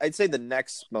 I'd say the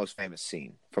next most famous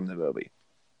scene from the movie.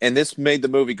 And this made the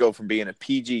movie go from being a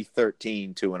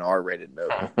PG-13 to an R-rated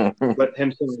movie. But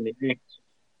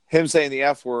him saying the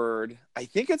F word, I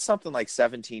think it's something like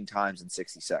 17 times in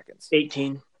 60 seconds.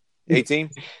 18. 18?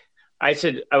 I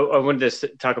said I wanted to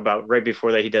talk about right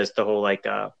before that he does the whole like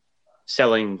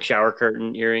selling shower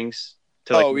curtain earrings.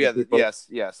 To, like,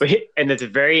 yes. But and at the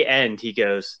very end he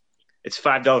goes, "It's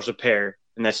 $5 a pair,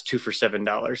 and that's 2 for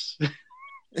 $7."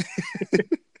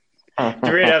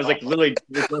 I was like, literally.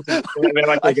 I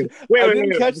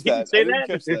didn't catch that.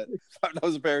 That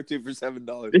was a pair of 2 for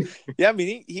 $7. Yeah, I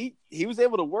mean, he was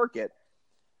able to work it.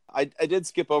 I did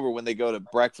skip over when they go to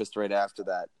breakfast right after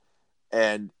that,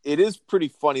 and it is pretty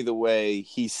funny the way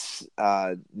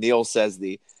Neil says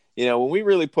when we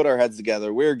really put our heads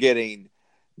together, we're getting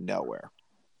nowhere.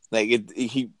 Like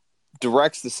he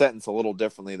directs the sentence a little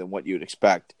differently than what you'd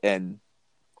expect, and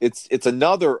it's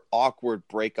another awkward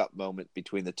breakup moment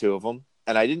between the two of them.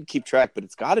 And I didn't keep track, but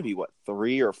it's got to be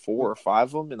 3 or 4 or 5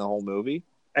 of them in the whole movie.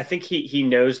 I think he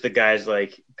knows the guy's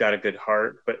like got a good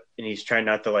heart, and he's trying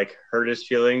not to like hurt his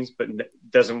feelings, but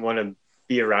doesn't want to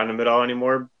be around him at all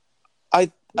anymore.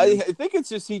 I think it's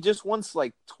just he just wants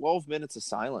like 12 minutes of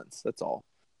silence. That's all.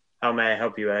 How may I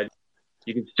help you, Ed?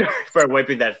 You can start by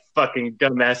wiping that fucking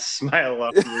dumbass smile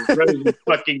off your rosy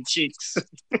fucking cheeks.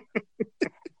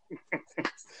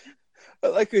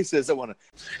 Like he says, I want A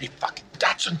fucking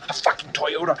Datsun, a fucking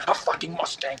Toyota, a fucking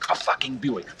Mustang, a fucking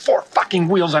Buick, 4 fucking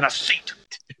wheels and a seat.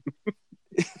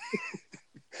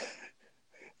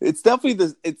 It's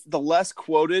definitely the less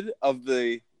quoted of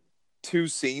the 2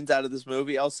 scenes out of this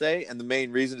movie, I'll say, and the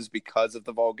main reason is because of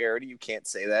the vulgarity. You can't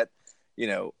say that,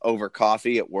 over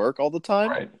coffee at work all the time.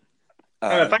 Right.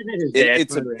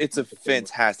 It's a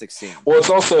fantastic scene. Well,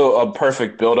 it's also a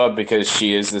perfect build-up because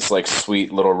she is this like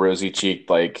sweet little rosy-cheeked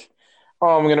like,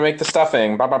 oh, I'm gonna make the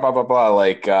stuffing, blah blah blah blah blah,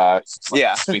 like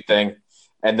sweet thing,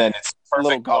 and then it's perfect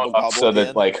little gobble gobble so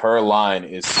that like her line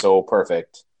is so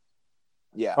perfect.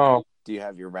 Yeah. Oh, do you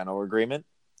have your rental agreement?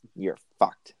 You're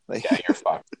fucked. yeah, you're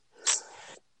fucked.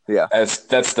 Yeah. That's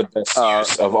the best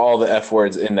use of all the F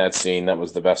words in that scene. That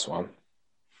was the best one.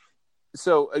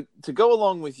 So to go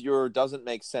along with your doesn't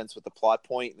make sense with the plot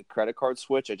point and the credit card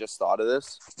switch, I just thought of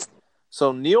this.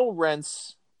 So Neil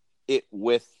rents it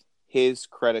with his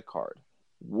credit card.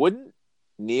 Wouldn't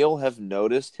Neil have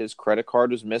noticed his credit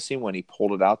card was missing when he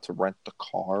pulled it out to rent the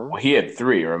car? Well, he had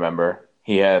 3, remember?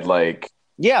 He had like...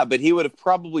 Yeah, but he would have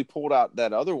probably pulled out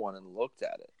that other one and looked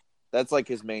at it. That's like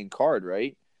his main card,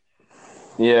 right?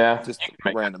 Yeah. Just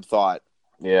a random thought.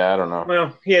 Yeah, I don't know.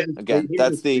 Well,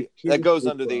 that goes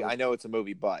under the I know it's a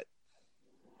movie, but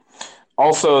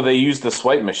also they use the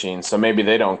swipe machine, so maybe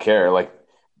they don't care. Like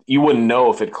you wouldn't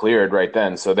know if it cleared right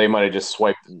then, so they might have just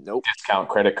swiped discount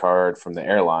credit card from the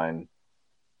airline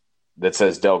that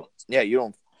says Del. Yeah, you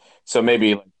don't. So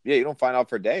maybe you don't find out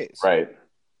for days, right?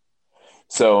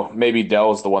 So maybe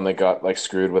Dell's the one that got like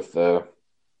screwed with the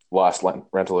lost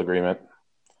rental agreement.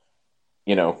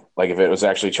 Like if it was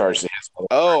actually charged to his.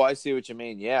 Oh, I see what you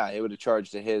mean. Yeah, it would have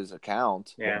charged to his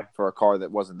account for a car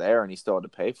that wasn't there, and he still had to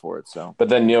pay for it. So, but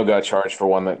then Neil got charged for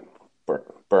one that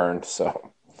burned.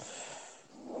 So,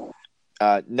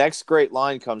 next great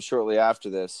line comes shortly after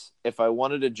this. If I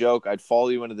wanted a joke, I'd follow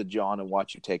you into the John and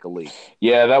watch you take a leak.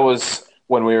 Yeah, that was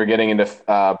when we were getting into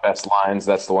best lines.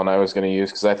 That's the one I was going to use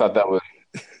because I thought that was,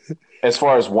 as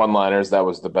far as one-liners, that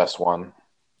was the best one.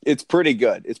 It's pretty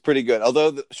good.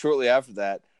 Although shortly after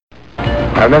that,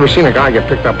 I've never seen a guy get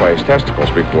picked up by his testicles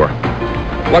before.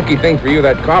 Lucky thing for you,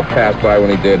 that cop passed by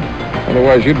when he did.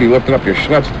 Otherwise, you'd be lifting up your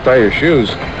schnutz to tie your shoes.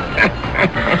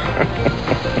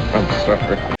 I'm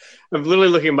sorry. I'm literally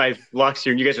looking at my blocks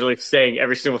here, and you guys are like saying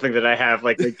every single thing that I have,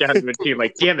 like down to a T. I'm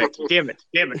like, damn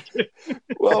it.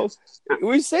 Well,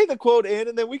 we say the quote in,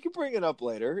 and then we can bring it up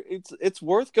later. It's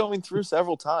worth going through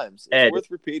several times. It's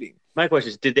worth repeating. My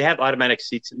question is, did they have automatic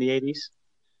seats in the 80s?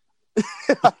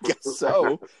 I guess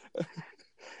so.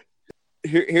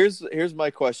 Here's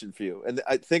my question for you, and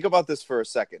I think about this for a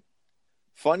second.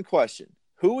 Fun question: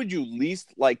 who would you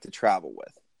least like to travel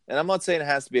with? And I'm not saying it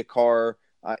has to be a car.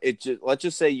 Let's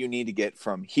just say you need to get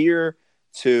from here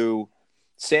to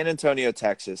San Antonio,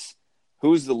 Texas.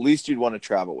 Who's the least you'd want to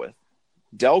travel with?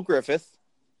 Del Griffith,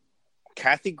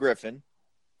 Kathy Griffin,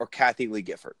 or Kathy Lee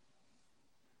Gifford?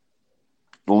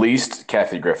 Least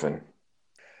Kathy Griffin.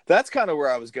 That's kind of where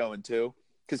I was going to,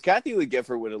 because Kathy Lee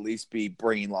Gifford would at least be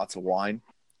bringing lots of wine.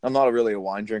 I'm not really a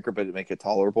wine drinker, but it'd make it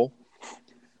tolerable.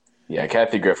 Yeah,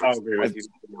 Kathy Griffin. I agree with you.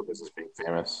 This is being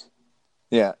famous.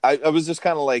 Yeah, I was just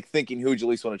kind of like thinking who would you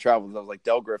least want to travel with. I was like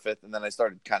Del Griffith, and then I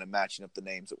started kind of matching up the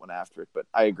names that went after it. But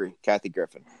I agree, Kathy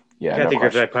Griffin. Yeah, Kathy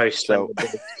Griffin. I probably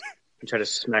and try to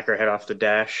smack her head off the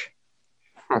dash.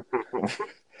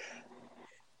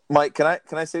 Mike, can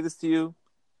I say this to you?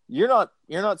 You're not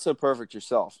so perfect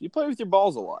yourself. You play with your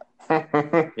balls a lot.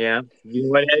 Yeah, you know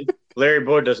what, Ed? Larry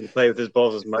Bird doesn't play with his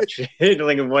balls as much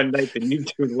handling in one night than you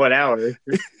do in 1 hour.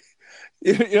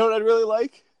 You know what I'd really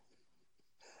like?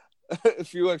 A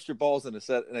few extra balls and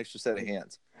an extra set of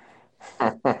hands.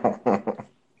 So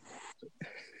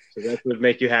that would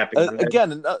make you happy.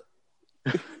 Again,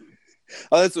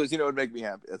 that's what would make me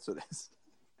happy. That's what it is.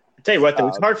 I'll tell you what, though,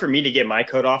 it's hard for me to get my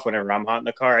coat off whenever I'm hot in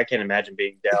the car. I can't imagine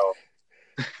being Del.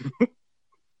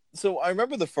 So I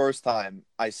remember the first time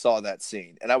I saw that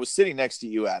scene, and I was sitting next to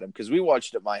you, Adam, because we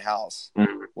watched it at my house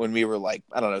when we were like,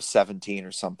 I don't know, 17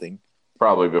 or something.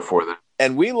 Probably before that.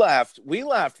 And we laughed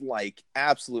like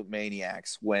absolute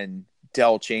maniacs when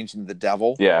Del changed into the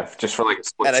devil. Yeah, just for like a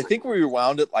split And I second. think we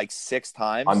rewound it like 6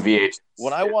 times. On VH.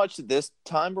 When I watched it this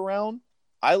time around,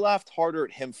 I laughed harder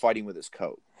at him fighting with his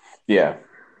coat. Yeah.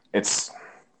 It's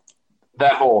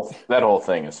that whole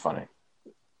thing is funny.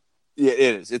 Yeah,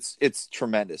 it is. It's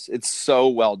tremendous. It's so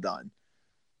well done.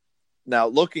 Now,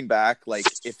 looking back, like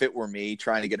if it were me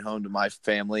trying to get home to my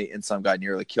family and some guy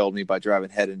nearly killed me by driving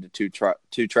head into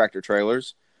two tractor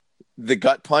trailers, the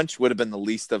gut punch would have been the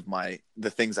least of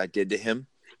the things I did to him.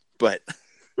 But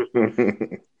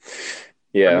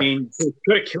yeah. I mean, it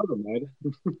could have killed him, right?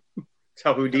 That's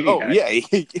how Houdini died. Yeah.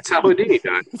 That's how Houdini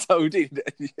died. That's how Houdini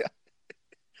died. Yeah.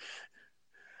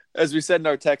 As we said in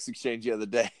our text exchange the other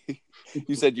day,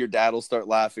 you said your dad will start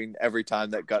laughing every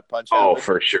time that gut punch happened. Oh,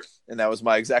 for sure. And that was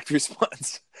my exact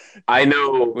response. I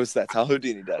know. Was that's how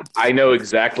Houdini died. I know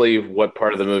exactly what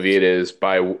part of the movie it is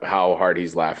by how hard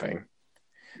he's laughing.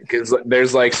 Because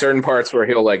there's like certain parts where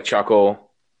he'll like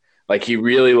chuckle. Like he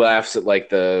really laughs at like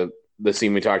the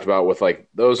scene we talked about with like,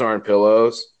 those aren't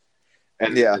pillows.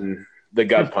 And then the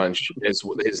gut punch is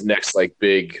his next like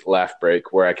big laugh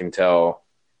break where I can tell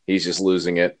he's just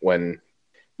losing it when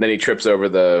then he trips over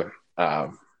the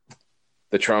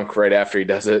trunk right after he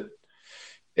does it.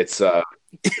 It's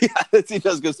he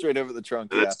does go straight over the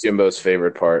trunk. That's Jimbo's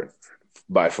favorite part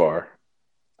by far.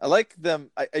 I like them.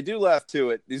 I do laugh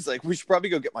to it. He's like, we should probably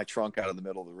go get my trunk out of the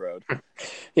middle of the road.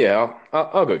 Yeah,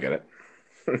 I'll go get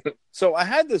it. So I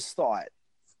had this thought.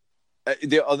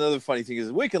 Another funny thing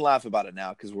is we can laugh about it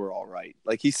now because we're all right.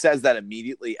 Like he says that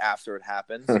immediately after it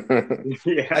happens.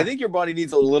 Yeah. I think your body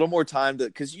needs a little more time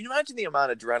because you imagine the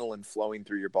amount of adrenaline flowing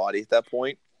through your body at that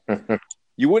point.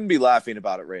 You wouldn't be laughing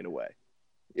about it right away.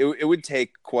 It would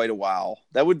take quite a while.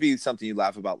 That would be something you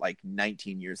laugh about like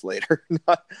 19 years later,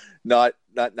 not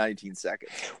 19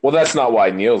 seconds. Well, that's not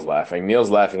why Neil's laughing. Neil's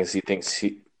laughing because he thinks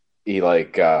he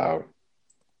like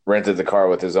rented the car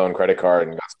with his own credit card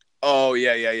and got. Oh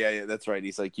yeah. That's right.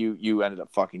 He's like, you ended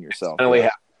up fucking yourself. Finally,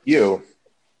 you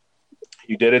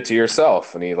did it to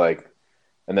yourself, and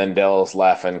and then Dell's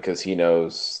laughing because he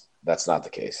knows that's not the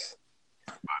case.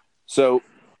 So,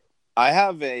 I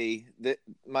have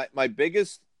my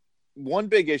biggest one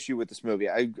big issue with this movie.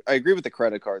 I agree with the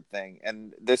credit card thing,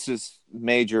 and this is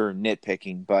major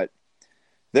nitpicking, but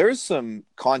there's some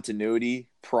continuity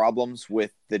problems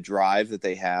with the drive that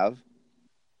they have,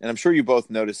 and I'm sure you both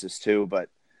notice this too. But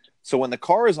so when the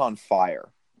car is on fire,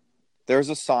 there's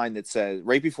a sign that says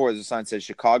right before there's a sign that says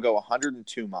Chicago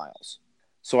 102 miles.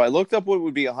 So I looked up what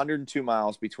would be 102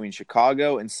 miles between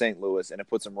Chicago and St. Louis, and it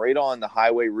puts them right on the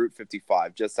highway Route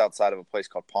 55, just outside of a place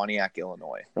called Pontiac,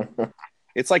 Illinois.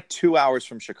 It's like 2 hours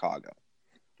from Chicago.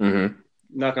 Mm-hmm.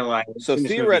 Not gonna lie. So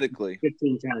theoretically,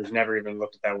 15 times, never even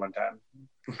looked at that one time.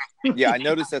 Yeah, I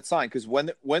noticed that sign because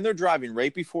when they're driving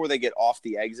right before they get off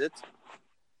the exit,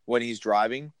 when he's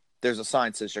driving, there's a sign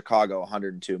that says Chicago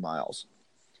 102 miles.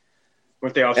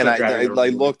 Weren't they also and driving? I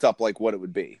looked up like what it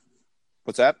would be.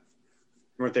 What's that?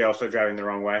 Weren't they also driving the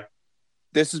wrong way?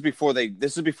 This is before they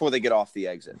get off the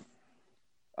exit.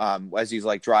 As he's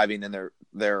like driving and they're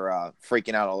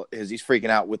freaking out. He's freaking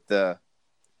out with that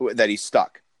he's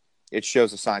stuck. It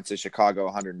shows a sign that says Chicago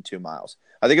 102 miles.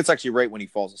 I think it's actually right when he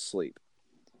falls asleep.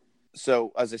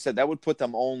 So as I said, that would put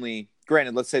them only.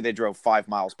 Granted, let's say they drove 5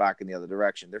 miles back in the other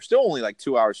direction. They're still only like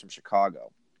 2 hours from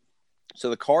Chicago.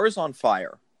 So the car is on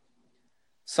fire.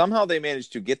 Somehow they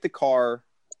managed to get the car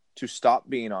to stop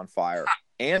being on fire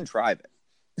and drive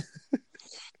it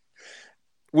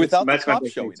without the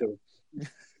cops showing up.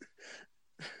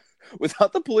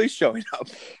 Without the police showing up.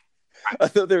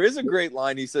 There is a great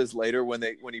line he says later when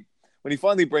he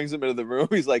finally brings him into the room.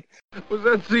 He's like, Was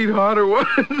that seat hot or what?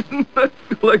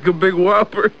 Like a big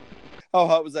whopper. how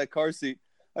hot was that car seat?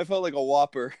 I felt like a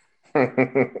whopper.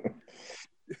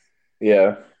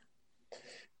 Yeah.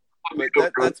 But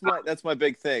that's my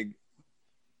big thing.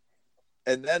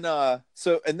 And then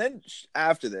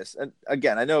after this, and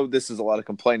again, I know this is a lot of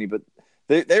complaining, but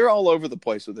they're all over the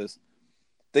place with this.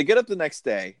 They get up the next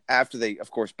day after they,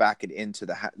 of course, back it into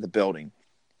the building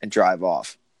and drive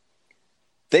off.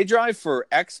 They drive for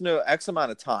X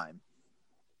amount of time.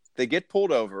 They get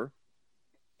pulled over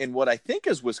in what I think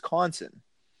is Wisconsin,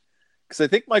 because I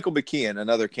think Michael McKean,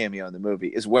 another cameo in the movie,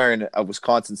 is wearing a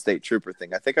Wisconsin State Trooper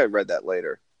thing. I think I read that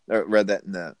later. Or read that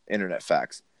in the internet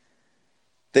facts.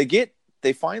 They get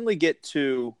in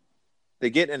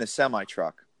a semi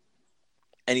truck,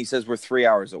 and he says we're 3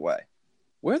 hours away.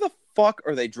 Where the fuck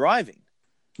are they driving?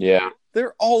 Yeah.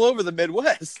 They're all over the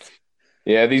Midwest.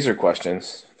 Yeah, these are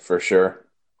questions for sure.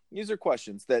 These are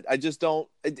questions that I just don't.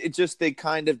 It just they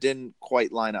kind of didn't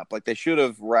quite line up. Like they should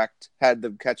have had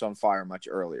the catch on fire much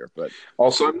earlier. But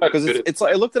Also, I'm not because good it's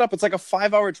like I looked it up. It's like a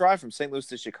 5-hour drive from St. Louis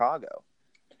to Chicago.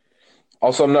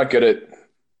 Also, I'm not good at,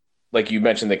 like you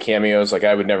mentioned, the cameos. Like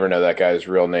I would never know that guy's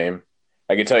real name.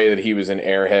 I could tell you that he was in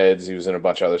Airheads. He was in a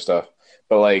bunch of other stuff.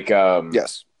 But like,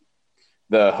 Yes,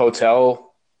 the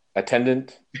hotel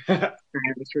attendant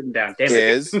It's written down. Damn it.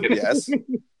 is yes.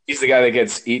 he's the guy that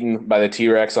gets eaten by the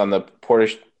T-Rex on the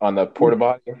porta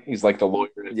potty. He's like the lawyer.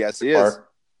 at Yes, the he is. park.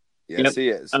 Yes, Yep. he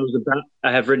is.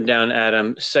 I have written down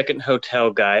Adam, second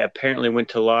hotel guy, apparently went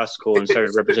to law school and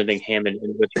started representing Hammond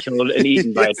and was killed and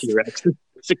eaten by a T-Rex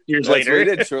 6 years That's later. what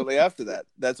he did shortly after that.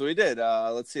 That's what he did.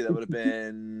 Let's see, that would have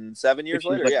been 7 years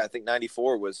later. Yeah, I think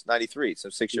 94 was 93, so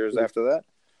 6 years after that.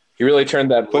 He really turned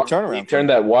that Quick turnaround. He turned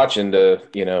that watch into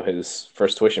his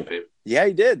first tuition payment. Yeah,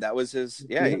 he did. That was his.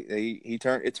 Yeah, he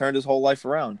turned his whole life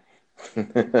around.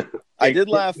 I did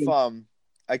laugh.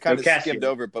 I kind of Casio. skimmed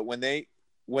over it, but when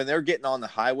they're getting on the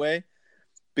highway,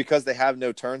 because they have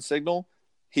no turn signal,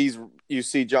 you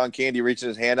see John Candy reaching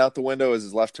his hand out the window as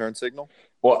his left turn signal.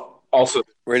 Well, also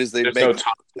Right as they there's make, no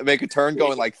time. make a turn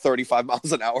going like 35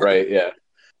 miles an hour. Right? Yeah.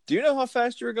 Do you know how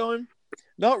fast you were going?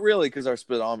 Not really, because our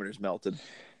speedometer's melted.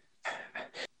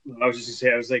 I was just going to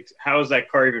say, I was like, how is that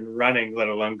car even running, let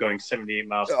alone going 78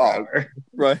 miles per hour?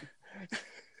 Right.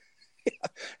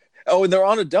 Oh, and they're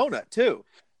on a donut too.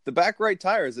 The back right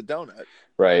tire is a donut.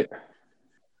 Right.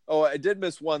 Oh, I did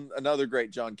miss another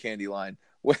great John Candy line.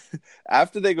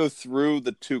 After they go through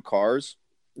the two cars,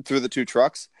 through the two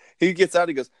trucks, he gets out.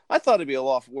 He goes, "I thought it'd be a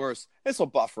lot worse. This will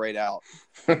buff right out."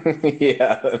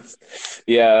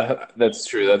 Yeah, that's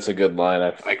true. That's a good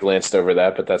line. I glanced over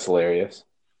that, but that's hilarious.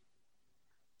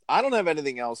 I don't have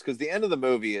anything else because the end of the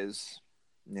movie is,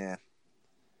 yeah.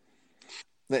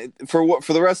 For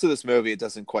the rest of this movie, it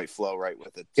doesn't quite flow right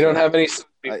with it. You don't have any.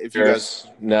 if you guys,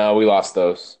 No, we lost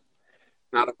those.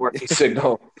 Not a working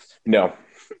signal. No.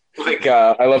 Like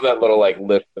I love that little like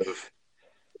lift of.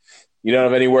 You don't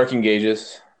have any working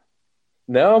gauges.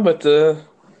 No, but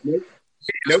Nope,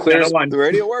 clear not as- a one. the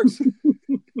radio works.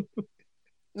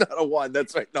 Not a one.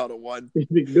 That's right. Not a one.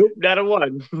 Nope, not a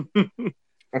one.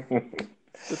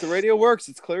 But the radio works.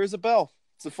 It's clear as a bell.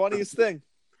 It's the funniest thing.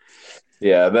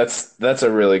 Yeah, that's a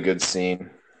really good scene.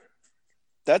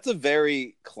 That's a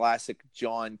very classic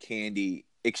John Candy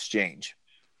exchange.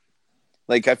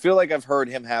 Like, I feel like I've heard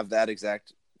him have that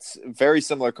exact, very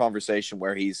similar conversation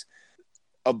where he's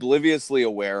obliviously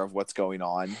aware of what's going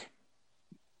on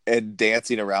and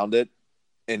dancing around it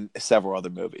in several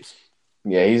other movies.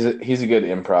 Yeah, he's a good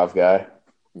improv guy.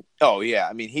 Oh, yeah.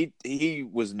 I mean, he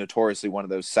was notoriously one of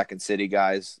those Second City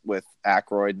guys with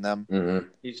Aykroyd and them. Mm-hmm.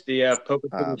 He's the Poker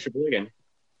King of Sheboygan.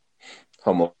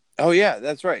 Home Alone. Oh, yeah,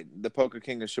 that's right. The Poker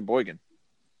King of Sheboygan.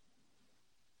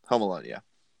 Home Alone, yeah.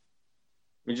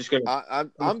 We just going to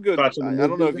I'm good. I Thoughts on the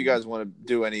don't know if movie? you guys want to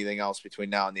do anything else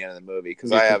between now and the end of the movie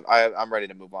because I'm ready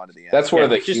to move on to the end. That's one of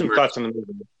the just some humor. thoughts on the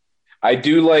movie. I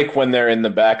do like when they're in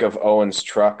the back of Owen's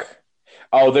truck.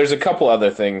 Oh, there's a couple other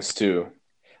things too.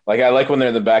 Like I like when they're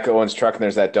in the back of Owen's truck and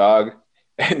there's that dog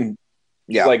and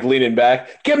Yeah, like leaning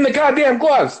back, give him the goddamn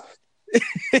gloves.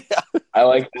 I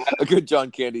like that. a good John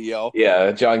Candy yell.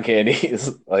 Yeah, John Candy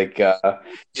is like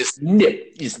just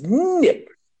nip.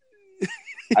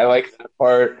 I like that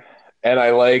part, and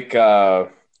I like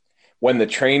when the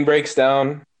train breaks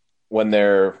down and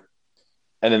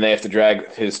then they have to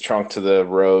drag his trunk to the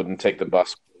road and take the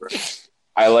bus.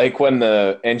 I like when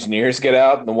the engineers get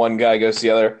out and the one guy goes to the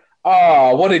other.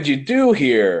 Oh, what did you do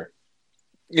here?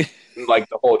 Like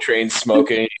the whole train's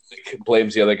smoking, he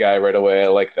blames the other guy right away. I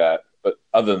like that. But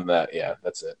other than that, yeah,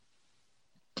 that's it.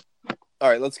 All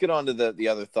right, let's get on to the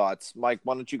other thoughts. Mike,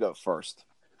 why don't you go first?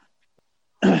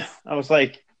 I was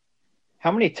like,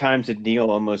 how many times did Neil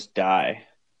almost die?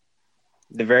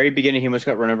 The very beginning, he almost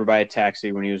got run over by a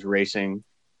taxi when he was racing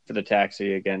for the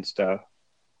taxi against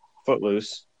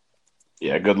Footloose.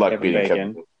 Yeah, good luck Kevin beating Bacon.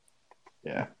 Kevin.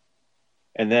 Yeah.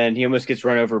 And then he almost gets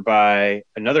run over by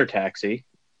another taxi.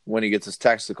 When he gets his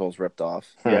testicles ripped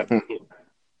off. Yep.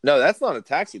 No, that's not a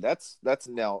taxi. That's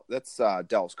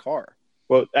Dell's car.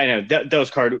 Well, I know Dell's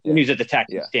car when he was at the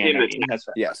taxi Yeah. stand. I mean, that's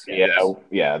right. Yes.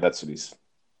 Yeah, that's what he's.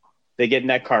 They get in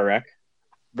that car wreck.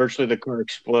 Virtually, the car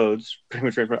explodes. Pretty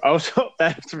much right. Also,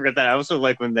 I forgot that. I also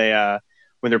like when they're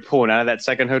pulling out of that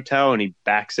second hotel and he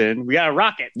backs in. We got a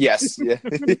rocket. Yes. Yeah.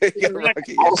 Yeah,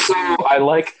 Rocky, yeah. Also, I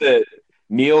like that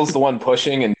Neil's the one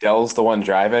pushing and Dell's the one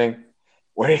driving.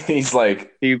 Where he's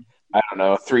like, I don't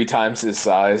know, 3 times his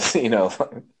size. You know,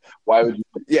 why would you?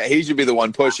 Yeah, he should be the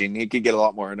one pushing. He could get a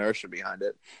lot more inertia behind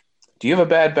it. Do you have a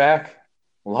bad back?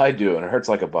 Well, I do, and it hurts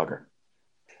like a bugger.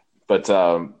 But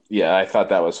yeah, I thought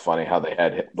that was funny how they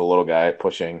had the little guy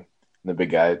pushing and the big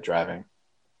guy driving.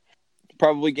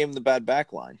 Probably gave him the bad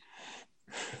back line.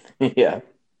 Yeah.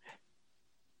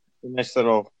 The nice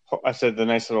little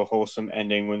wholesome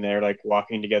ending when they're like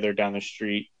walking together down the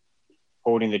street,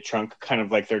 holding the trunk, kind of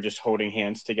like they're just holding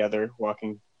hands together,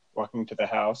 walking to the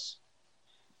house.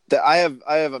 I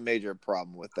have a major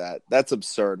problem with that. That's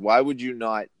absurd. Why would you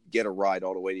not get a ride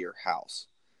all the way to your house?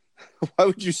 Why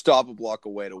would you stop a block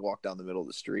away to walk down the middle of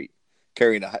the street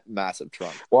carrying a massive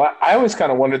trunk? Well, I always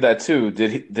kind of wondered that too.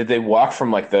 Did they walk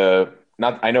from like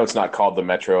I know it's not called the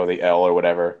Metro, the L or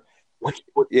whatever.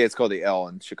 Yeah, it's called the L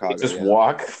in Chicago. Just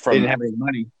walk from. They didn't have any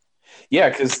money. Yeah,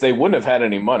 because they wouldn't have had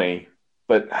any money.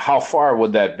 But how far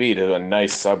would that be to a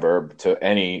nice suburb to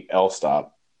any L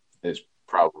stop? Is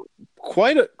probably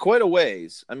quite a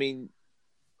ways. I mean,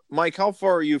 Mike, how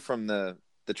far are you from the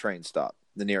train stop,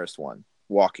 the nearest one,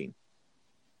 walking?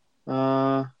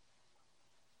 10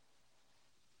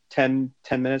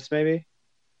 minutes maybe.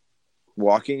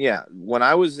 Walking, yeah. When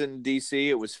I was in DC,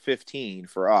 it was 15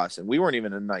 for us, and we weren't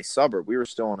even in a nice suburb. We were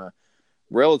still in a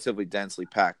relatively densely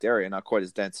packed area, not quite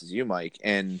as dense as you, Mike.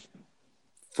 And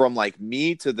from like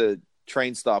me to the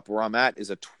train stop where I'm at is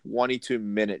a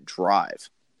 22-minute drive.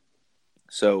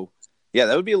 So, yeah,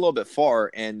 that would be a little bit far.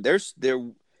 And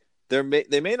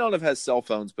they may not have had cell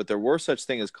phones, but there were such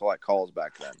things as collect calls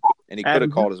back then. And he could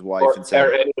have called his wife and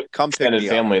said, "Come pick me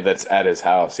up." Family that's at his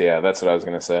house. Yeah, that's what I was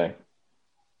gonna say.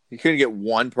 You couldn't get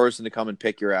one person to come and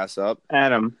pick your ass up.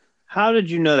 Adam, how did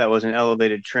you know that was an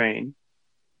elevated train?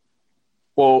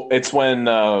 Well, it's when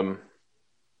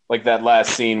like that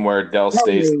last scene where Del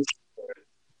stays.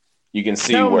 You can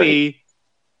see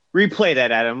replay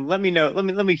that, Adam. Let me know.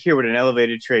 Let me hear what an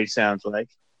elevated train sounds like.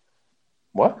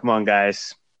 What? Come on,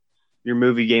 guys. Your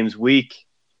movie game's weak.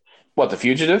 What, The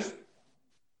Fugitive?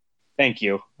 Thank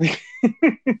you.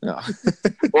 No.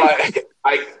 Well,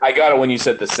 I got it when you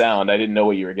said the sound. I didn't know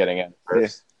what you were getting at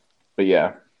first.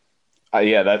 Yeah. But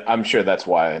yeah, I'm sure that's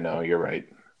why I know. You're right.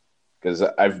 Because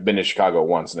I've been to Chicago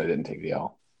once and I didn't take the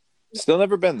L. Still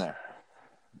never been there.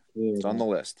 It's on the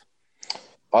list.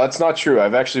 Oh, that's not true.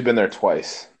 I've actually been there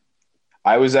twice.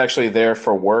 I was actually there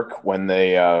for work when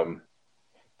they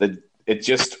it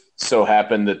just so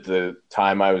happened that the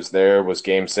time I was there was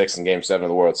Game 6 and Game 7 of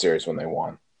the World Series when they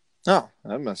won. Oh,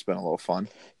 that must have been a little fun.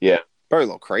 Yeah. Probably a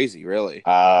little crazy, really.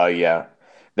 Yeah.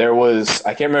 There was,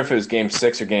 I can't remember if it was Game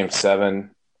 6 or Game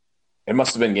 7. It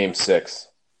must have been Game 6,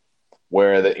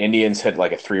 where the Indians hit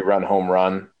like a 3-run home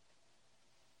run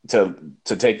to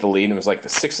take the lead. And it was like the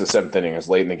 6th or 7th inning. It was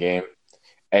late in the game.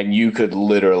 And you could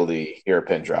literally hear a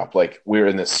pin drop. Like, we were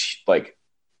in this like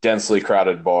densely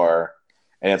crowded bar,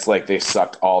 and it's like they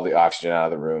sucked all the oxygen out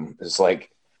of the room. It's like,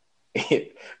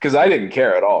 because I didn't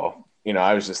care at all. You know,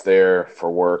 I was just there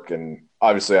for work, and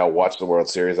obviously I'll watch the World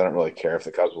Series. I don't really care if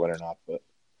the Cubs win or not, but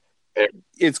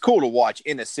it's cool to watch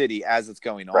in a city as it's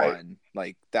going on. Right.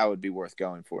 Like, that would be worth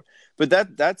going for. But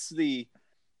that's a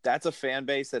fan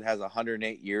base that has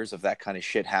 108 years of that kind of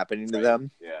shit happening to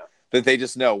them. Yeah. That they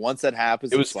just know once that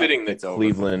happens, It was it's fitting like, that it's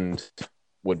Cleveland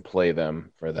would play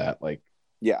them for that, like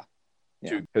Yeah.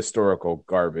 two historical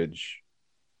garbage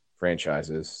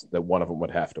franchises that one of them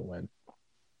would have to win.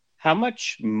 How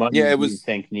much money do you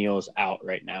think Neil's out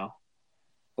right now?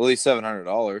 At least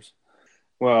 $700.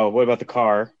 Well, what about the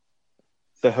car,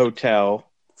 the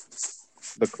hotel,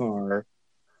 the car,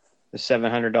 the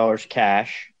 $700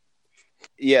 cash?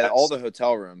 Yeah, all the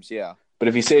hotel rooms. Yeah. But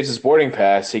if he saves his boarding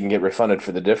pass, he can get refunded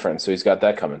for the difference. So he's got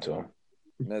that coming to him.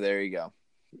 No, there you go.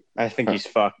 I think he's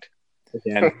fucked.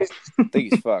 Again. I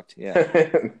think he's fucked.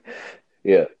 Yeah.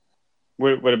 Yeah.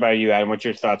 What about you, Adam? What's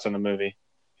your thoughts on the movie?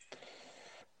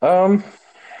 Like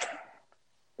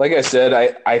I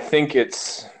said, I think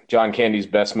it's John Candy's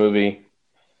best movie.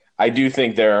 I do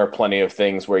think there are plenty of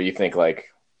things where you think, like,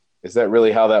 is that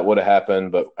really how that would have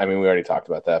happened? But I mean, we already talked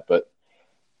about that. But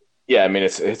yeah, I mean,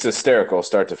 it's hysterical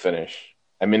start to finish.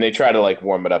 I mean, they try to like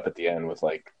warm it up at the end with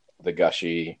like the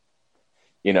gushy,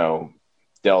 you know,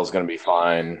 Dell's going to be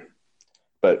fine.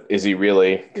 But is he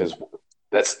really? Because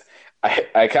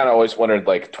I kind of always wondered,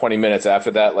 like 20 minutes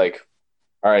after that, like,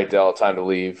 all right, Dell, time to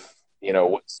leave. You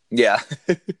know, yeah.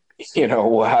 You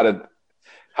know, how did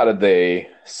they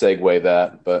segue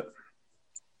that? But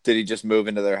did he just move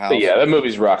into their house? But yeah, that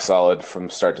movie's rock solid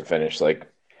from start to finish. Like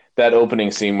that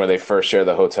opening scene where they first share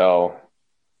the hotel,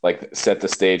 like set the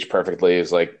stage perfectly.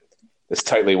 Is like this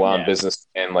tightly wound business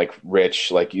and like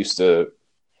rich, like used to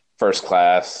first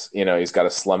class. You know, he's got to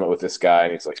slum it with this guy,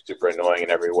 and he's like super annoying in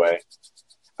every way.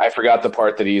 I forgot the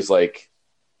part that he's like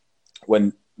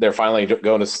when they're finally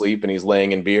going to sleep and he's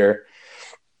laying in beer.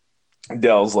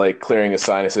 Dell's like clearing his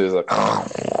sinuses, like,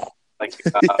 Like,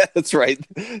 Yeah, that's right.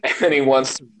 and then he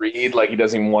wants to read, like he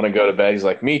doesn't even want to go to bed. He's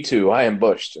like, "Me too, I am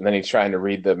bushed." And then he's trying to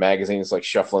read the magazine. He's like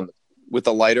shuffling, With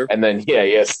the lighter. and then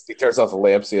he turns off the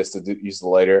lamps. He has to use the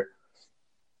lighter.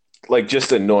 Like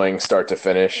just annoying start to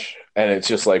finish, and it's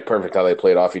just like perfect how they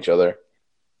played off each other.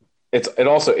 It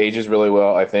also ages really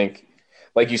well, I think.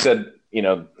 Like you said,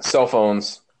 cell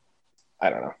phones. I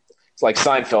don't know. It's like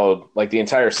Seinfeld. Like the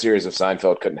entire series of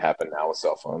Seinfeld couldn't happen now with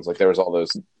cell phones. Like there was all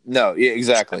those. No, yeah,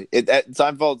 exactly.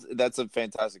 Seinfeld. That's a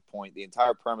fantastic point. The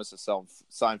entire premise of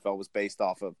Seinfeld was based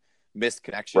off of missed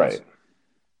connections, Right.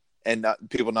 and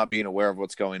people not being aware of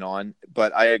what's going on.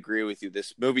 But I agree with you.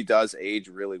 This movie does age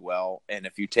really well, and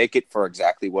if you take it for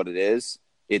exactly what it is,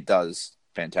 it does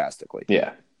fantastically.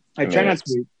 Yeah. I try not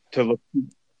to look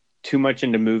too much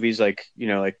into movies like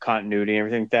continuity and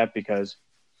everything like that, because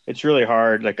it's really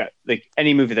hard. Like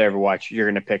any movie that I ever watch, you're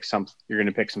gonna pick some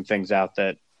things out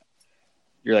that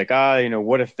you're like,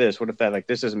 what if this, what if that? Like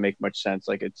this doesn't make much sense.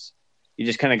 Like you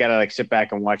just kind of gotta like sit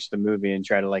back and watch the movie and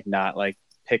try to like not like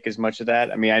pick as much of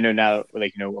that. I mean, I know now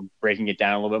like I'm breaking it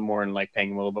down a little bit more and like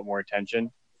paying a little bit more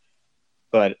attention.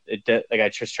 But I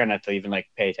just try not to even like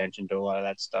pay attention to a lot of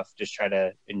that stuff. Just try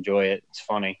to enjoy it. It's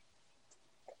funny.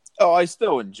 Oh, I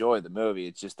still enjoy the movie.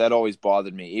 It's just that always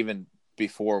bothered me, even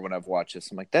before when I've watched this.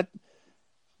 I'm like,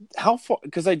 how far?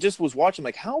 Because I just was watching,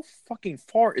 like, how fucking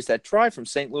far is that drive from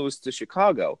St. Louis to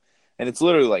Chicago? And it's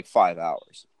literally like 5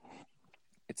 hours.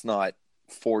 It's not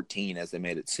 14 as they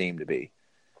made it seem to be.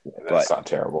 Yeah, that's not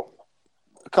terrible.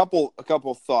 A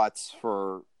couple thoughts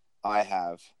I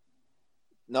have.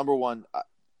 Number one,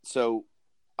 so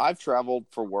I've traveled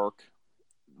for work.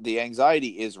 The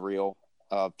anxiety is real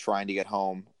of trying to get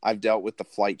home. I've dealt with the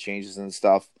flight changes and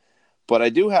stuff, but I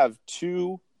do have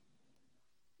two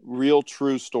real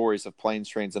true stories of planes,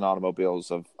 trains, and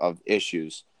automobiles of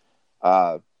issues.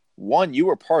 One you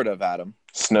were part of, Adam.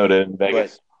 Snowed in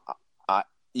Vegas.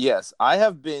 Yes, I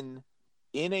have been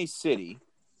in a city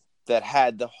that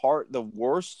had the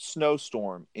worst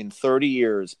snowstorm in 30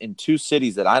 years in two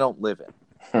cities that I don't live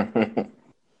in.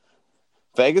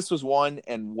 Vegas was one,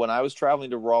 and when I was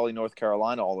traveling to Raleigh, North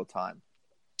Carolina all the time,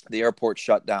 the airport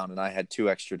shut down, and I had 2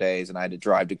 extra days, and I had to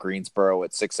drive to Greensboro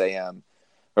at 6 a.m.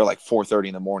 or like 4:30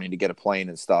 in the morning to get a plane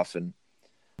and stuff. And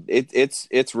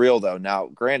it's real though. Now,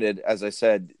 granted, as I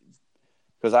said,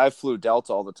 because I flew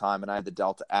Delta all the time, and I had the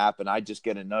Delta app, and I'd just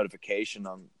get a notification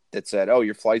that said, "Oh,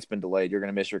 your flight's been delayed. You're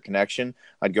going to miss your connection."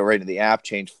 I'd go right into the app,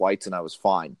 change flights, and I was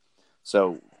fine.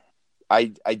 So I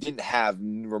didn't have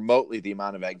remotely the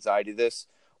amount of anxiety this.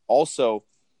 Also,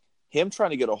 him trying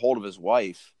to get a hold of his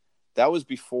wife, that was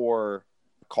before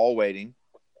call waiting.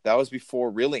 That was before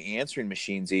really answering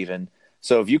machines even.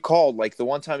 So if you called, like the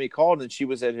one time he called and she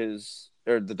was at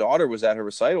the daughter was at her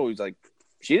recital, he was like,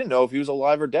 she didn't know if he was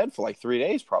alive or dead for like 3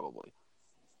 days probably.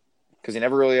 Because he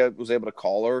never really was able to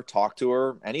call her, talk to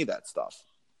her, any of that stuff.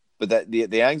 But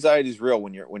the anxiety is real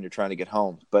when you're trying to get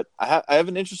home. But I have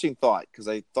an interesting thought, because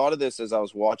I thought of this as I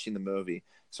was watching the movie,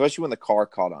 especially when the car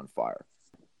caught on fire.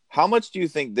 How much do you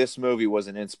think this movie was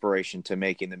an inspiration to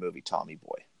making the movie Tommy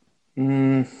Boy?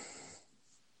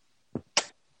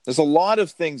 There's a lot of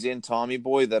things in Tommy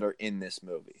Boy that are in this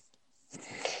movie.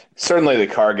 Certainly, the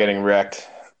car getting wrecked.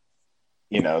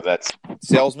 That's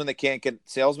salesman that can't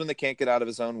get out of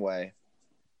his own way.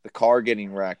 The car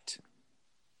getting wrecked.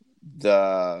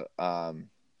 What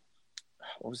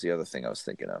was the other thing I was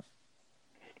thinking of?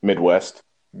 Midwest.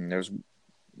 There's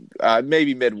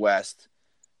maybe Midwest,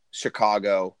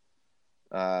 Chicago.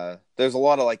 There's a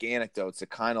lot of like anecdotes that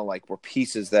kind of like were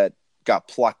pieces that got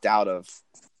plucked out of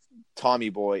Tommy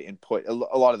Boy and put a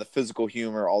lot of the physical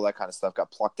humor, all that kind of stuff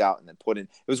got plucked out and then put in.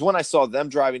 It was when I saw them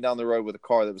driving down the road with a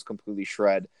car that was completely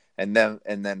shred, and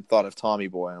then thought of Tommy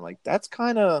Boy, and I'm like, that's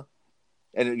kind of.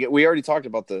 And we already talked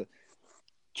about the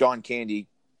John Candy,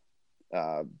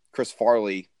 Chris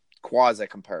Farley quasi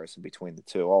comparison between the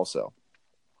two, also.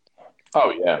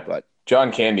 Oh yeah, but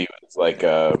John Candy was like,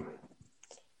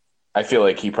 I feel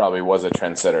like he probably was a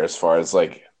trendsetter as far as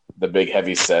like the big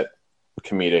heavy set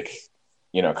comedic,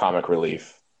 comic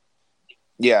relief.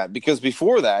 Yeah, because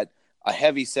before that, a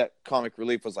heavy set comic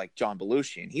relief was like John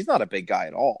Belushi, and he's not a big guy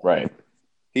at all. Right.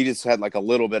 He just had like a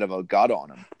little bit of a gut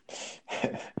on him.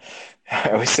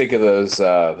 I always think of those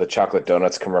the chocolate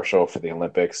donuts commercial for the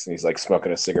Olympics, and he's like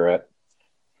smoking a cigarette.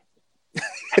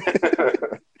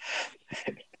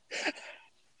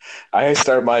 I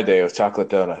start my day with chocolate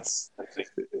donuts.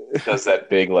 Does that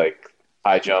big like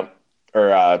high jump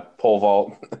or pole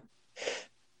vault?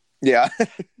 Yeah.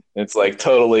 It's like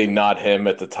totally not him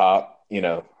at the top. I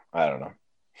don't know.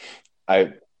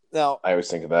 I always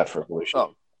think of that for Belushi.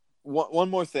 Oh, one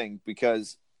more thing,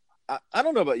 because I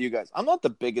don't know about you guys. I'm not the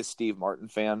biggest Steve Martin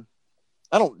fan.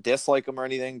 I don't dislike him or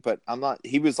anything, but I'm not.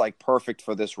 He was like perfect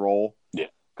for this role. Yeah.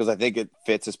 Because I think it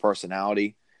fits his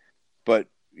personality. But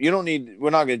you don't need. We're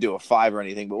not going to do a 5 or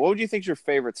anything. But what would you think is your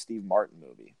favorite Steve Martin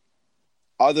movie?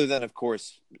 Other than, of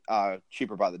course,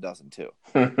 Cheaper by the Dozen too.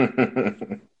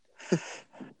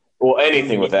 Well,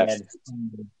 anything with that.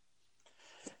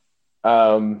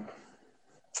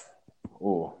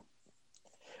 Ooh.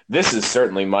 This is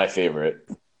certainly my favorite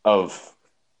of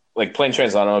like Plane,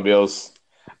 Trains, and Automobiles.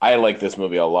 I like this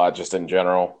movie a lot just in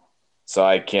general. So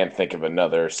I can't think of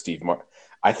another Steve Martin.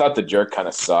 I thought The Jerk kind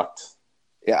of sucked.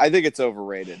 Yeah, I think it's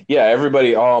overrated. Yeah,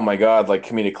 everybody, oh my God, like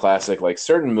comedic classic. Like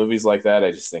certain movies like that,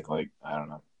 I just think like, I don't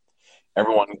know.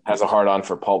 Everyone has a hard on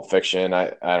for Pulp Fiction.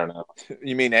 I don't know.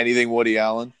 You mean anything Woody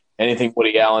Allen? Anything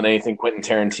Woody Allen, anything Quentin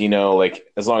Tarantino,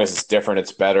 like as long as it's different,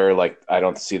 it's better. Like I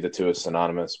don't see the two as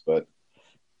synonymous, but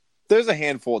there's a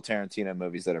handful of Tarantino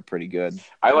movies that are pretty good.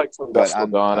 I like Dusk Till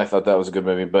Dawn. I thought that was a good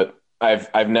movie, but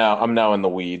I'm now in the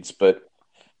weeds. But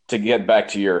to get back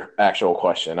to your actual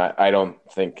question, I don't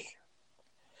think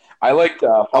I liked.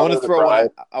 I want to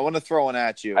throw one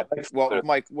at you. Well,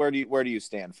 Mike, where do you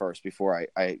stand first before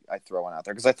I throw one out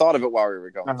there? Because I thought of it while we were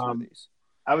going through these.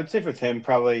 I would say with him,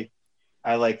 probably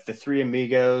I like The Three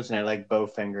Amigos and I like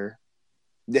Bowfinger.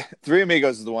 Yeah, Three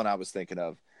Amigos is the one I was thinking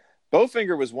of.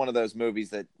 Bowfinger was one of those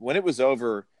movies that when it was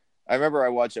over, I remember I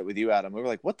watched it with you, Adam. We were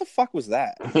like, "What the fuck was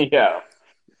that?" Yeah,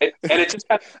 and it just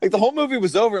had, like the whole movie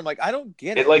was over. I'm like, I don't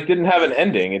get it. It like didn't have an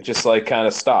ending. It just like kind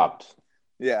of stopped.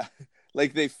 Yeah,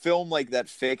 like they filmed like that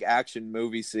fake action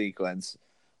movie sequence,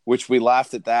 which we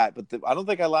laughed at that, but I don't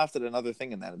think I laughed at another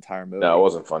thing in that entire movie. No, it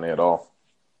wasn't funny at all.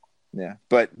 Yeah,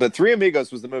 but Three Amigos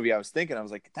was the movie I was thinking. I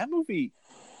was like, that movie,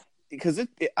 because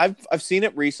I've seen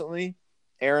it recently.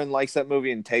 Erin likes that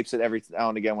movie and tapes it every now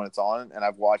and again when it's on, and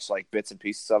I've watched like bits and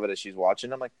pieces of it as she's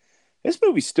watching. I'm like, this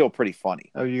movie's still pretty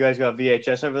funny. Oh, you guys got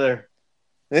VHS over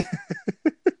there?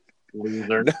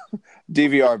 Loser. No,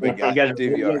 DVR, big guy. You guys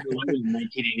DVR. in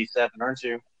 1987, aren't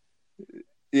you?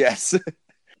 Yes.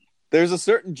 There's a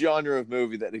certain genre of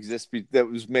movie that exists that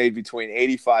was made between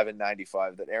 85 and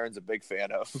 95 that Erin's a big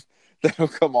fan of. That'll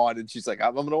come on, and she's like,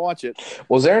 I'm going to watch it.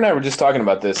 Well, Zara and I were just talking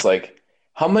about this, like,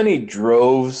 how many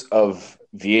droves of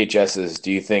VHSs do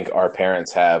you think our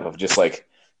parents have of just like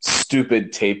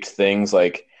stupid taped things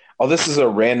like, oh, this is a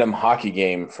random hockey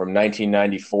game from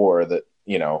 1994 that,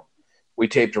 you know, we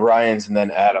taped Ryan's and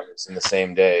then Adams in the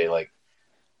same day. Like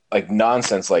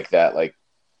nonsense like that. Like,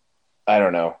 I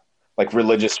don't know, like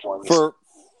religious ones.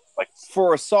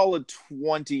 For a solid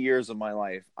 20 years of my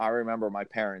life, I remember my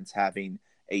parents having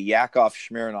a Yakov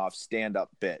Smirnoff stand-up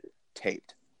bit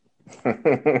taped.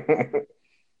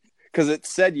 Because it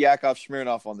said Yakov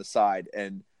Smirnoff on the side,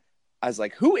 and I was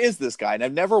like, who is this guy? And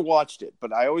I've never watched it,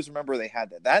 but I always remember they had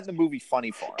that. That in the movie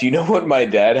Funny Farm. Do you know what my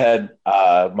dad had?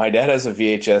 My dad has a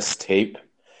VHS tape.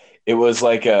 It was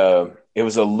like a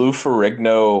Lou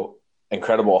Ferrigno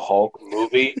Incredible Hulk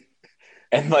movie.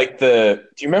 And like do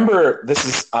you remember, this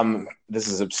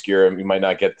is obscure, you might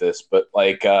not get this, but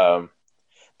like the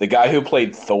guy who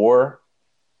played Thor,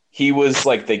 he was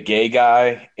like the gay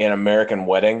guy in American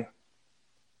Wedding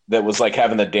that was like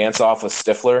having the dance off with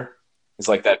Stifler. It's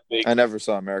like that big. I never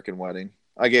saw American Wedding.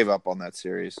 I gave up on that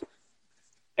series.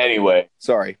 Anyway,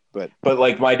 sorry, but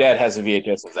like my dad has a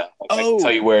VHS of that. Like, I can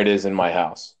tell you where it is in my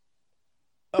house.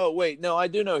 Oh wait, no, I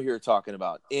do know who you're talking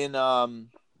about in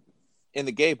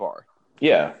the gay bar.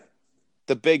 Yeah,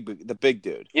 the big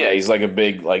dude. Yeah, he's like a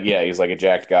big he's like a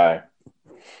jacked guy.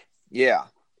 Yeah.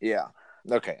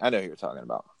 Okay, I know who you're talking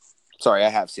about. Sorry, I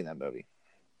have seen that movie.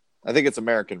 I think it's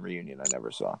American Reunion. I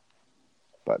never saw,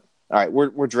 but all right,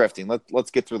 we're drifting.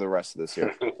 Let's get through the rest of this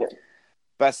here.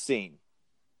 Best scene.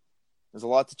 There's a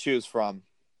lot to choose from.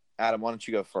 Adam, why don't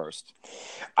you go first?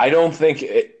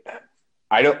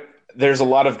 There's a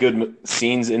lot of good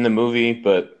scenes in the movie,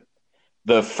 but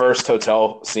the first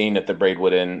hotel scene at the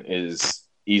Braidwood Inn is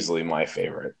easily my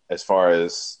favorite. As far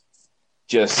as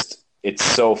just, it's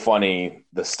so funny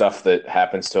the stuff that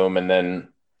happens to him, and then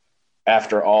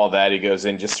after all that, he goes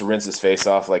in just to rinse his face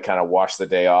off, like kind of wash the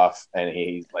day off, and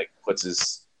he like puts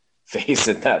his face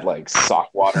in that like sock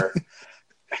water.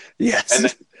 Yes. And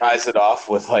then dries it off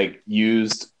with like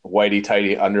used whitey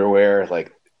tighty underwear.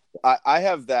 Like I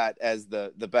have that as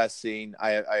the best scene.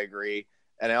 I agree.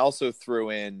 And I also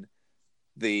threw in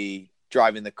the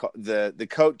driving the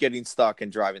coat getting stuck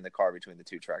and driving the car between the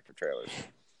two tractor trailers.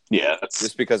 Yeah, that's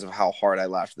just because of how hard I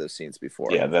laughed at those scenes before.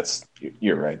 Yeah,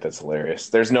 you're right. That's hilarious.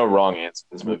 There's no wrong answer.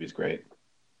 This movie's great.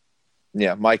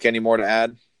 Yeah, Mike, any more to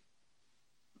add?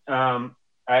 I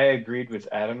agreed with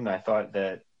Adam. I thought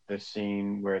that the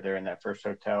scene where they're in that first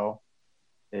hotel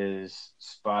is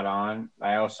spot on.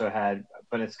 I also had,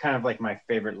 but it's kind of like my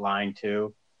favorite line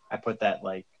too. I put that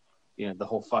like, the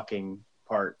whole fucking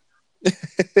part.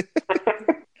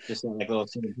 Just in like little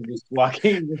scene, just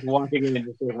walking in and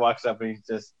just like walks up and he's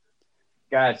just,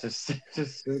 God, it's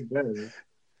just so good.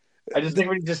 I just think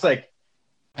when he's just like,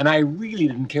 and I really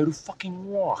didn't care to fucking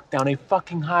walk down a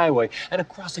fucking highway and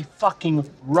across a fucking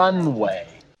runway.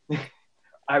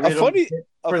 A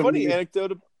funny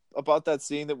anecdote about that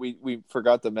scene that we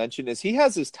forgot to mention is he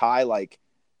has his tie like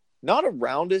not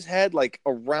around his head, like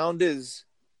around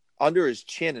under his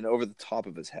chin and over the top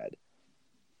of his head.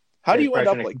 How do you end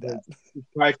up like that? He's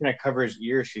probably trying to cover his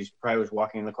ears. She's probably was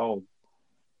walking in the cold.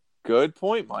 Good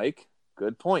point, Mike.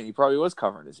 Good point. He probably was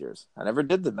covering his ears. I never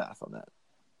did the math on that.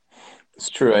 It's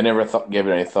true. I never gave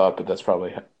it any thought, but that's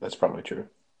probably true.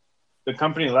 The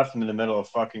company left him in the middle of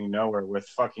fucking nowhere with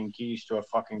fucking keys to a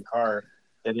fucking car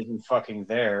that isn't fucking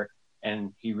there,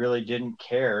 and he really didn't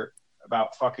care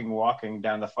about fucking walking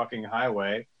down the fucking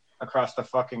highway across the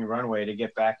fucking runway to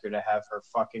get back there to have her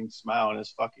fucking smile on his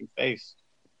fucking face.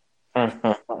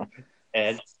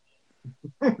 Ed.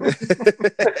 I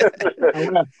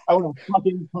want a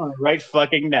fucking car right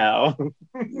fucking now.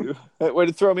 Way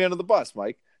to throw me under the bus,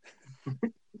 Mike.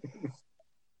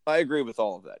 I agree with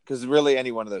all of that because really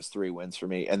any one of those three wins for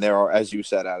me. And there are, as you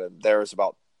said, Adam, there's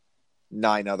about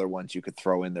 9 other ones you could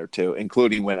throw in there too,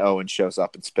 including when Owen shows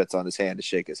up and spits on his hand to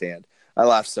shake his hand. I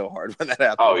laughed so hard when that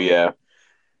happened. Oh yeah.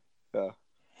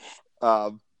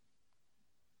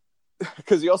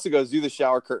 Because he also goes, "You the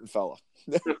shower curtain fella."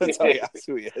 That's how he asks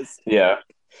who he is. Yeah.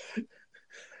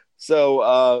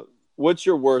 So, what's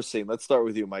your worst scene? Let's start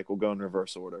with you, Mike. We'll go in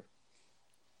reverse order.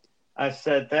 I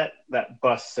said that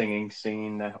bus singing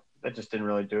scene that just didn't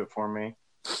really do it for me.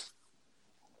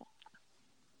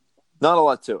 Not a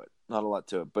lot to it,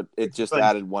 but it just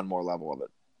added one more level of it.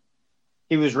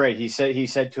 He was right. He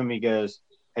said to him, he goes,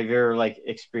 "Have you ever like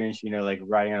experienced, like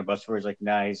riding on a bus?" Where he's like,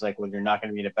 "Nah." He's like, "Well, you're not going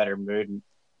to be in a better mood." And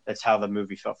that's how the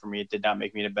movie felt for me. It did not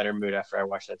make me in a better mood after I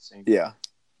watched that scene. Yeah.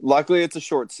 Luckily, it's a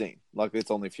short scene. Luckily, it's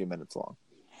only a few minutes long.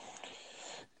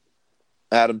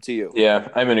 Adam, to you. Yeah,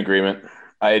 I'm in agreement.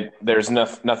 There's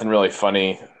nothing really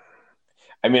funny.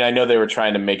 I mean, I know they were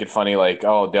trying to make it funny, like,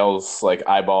 oh, Dell's like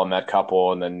eyeballing that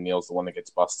couple, and then Neil's the one that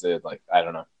gets busted. Like, I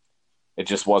don't know. It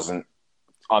just wasn't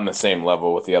on the same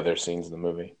level with the other scenes in the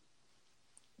movie.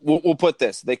 We'll put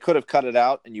this: they could have cut it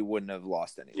out, and you wouldn't have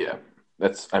lost anything. Yeah,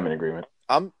 I'm in agreement.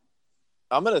 I'm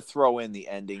going to throw in the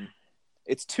ending.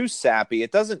 It's too sappy.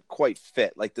 It doesn't quite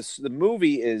fit. Like the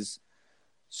movie is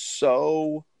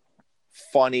so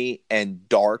funny and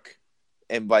dark.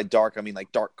 And by dark, I mean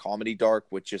like dark comedy dark,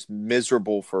 which is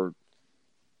miserable for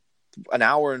an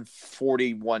hour and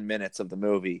 41 minutes of the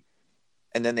movie.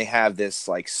 And then they have this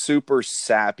like super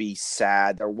sappy,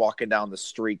 sad. They're walking down the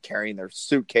street carrying their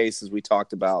suitcases we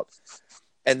talked about.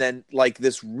 And then like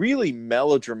this really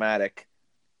melodramatic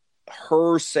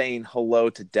her saying hello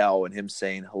to Dell and him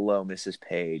saying hello, Mrs.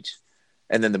 Page.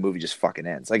 And then the movie just fucking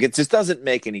ends. Like it just doesn't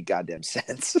make any goddamn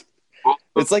sense.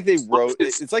 It's like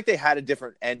it's like they had a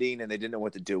different ending and they didn't know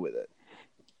what to do with it.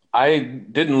 I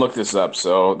didn't look this up,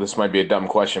 so this might be a dumb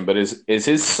question, but is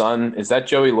his son, is that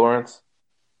Joey Lawrence?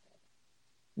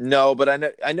 No, but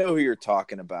I know who you're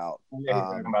talking about.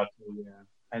 I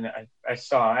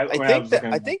saw.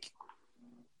 I think.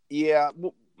 Yeah,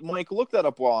 well, Mike, look that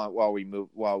up while we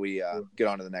get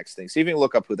on to the next thing. See if you can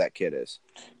look up who that kid is.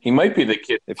 He might be the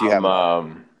kid if you have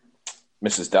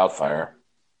Mrs. Doubtfire.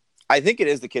 I think it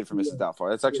is the kid from Mrs.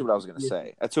 Doubtfire. That's actually what I was going to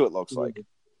say. That's who it looks like.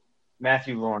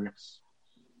 Matthew Lawrence.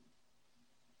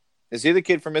 Is he the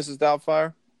kid from Mrs.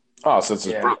 Doubtfire? Oh, so it's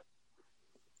his brother.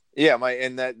 Yeah,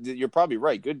 you're probably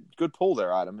right. Good pull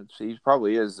there, Adam. He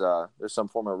probably is. There's some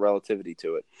form of relativity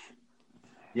to it.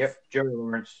 Yep, Joey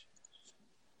Lawrence.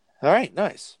 All right,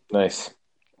 nice.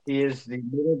 He is the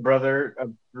middle brother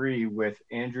of 3 with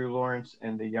Andrew Lawrence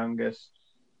and the youngest,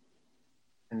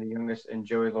 and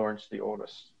Joey Lawrence the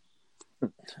oldest.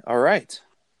 All right.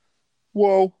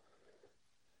 Whoa.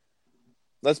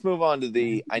 Let's move on to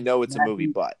the I know it's a movie,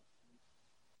 but.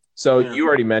 So you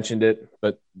already mentioned it,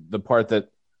 but the part that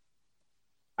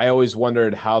I always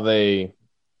wondered how they,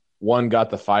 one, got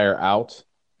the fire out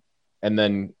and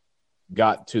then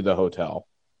got to the hotel.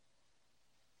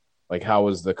 Like, how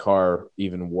was the car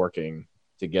even working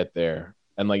to get there?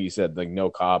 And like you said, like no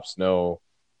cops, no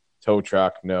tow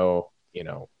truck, no,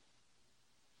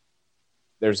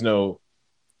 there's no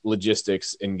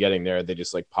logistics in getting there. They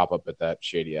just like pop up at that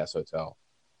shady ass hotel.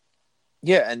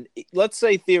 Yeah, and let's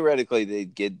say theoretically they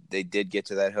did get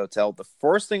to that hotel. The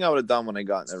first thing I would have done when I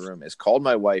got in the room is called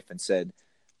my wife and said,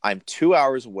 "I'm 2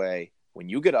 hours away. When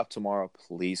you get up tomorrow,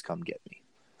 please come get me."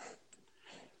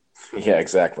 Yeah,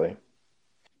 exactly.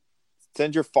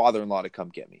 Send your father-in-law to come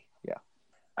get me. Yeah.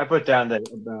 I put down that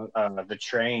about the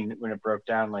train when it broke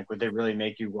down. Like, would they really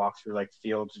make you walk through like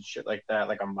fields and shit like that,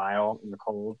 like a mile in the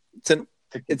cold?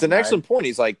 It's an excellent point.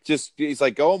 He's like,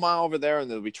 go a mile over there, and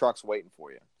there'll be trucks waiting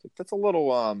for you. Like, that's a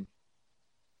little,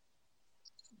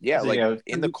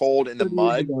 in the cold, in the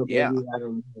mud. Yeah,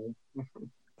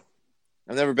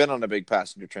 I've never been on a big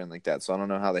passenger train like that, so I don't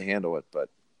know how they handle it, but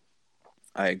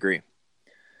I agree.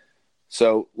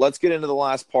 So let's get into the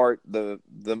last part, the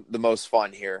most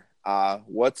fun here.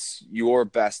 What's your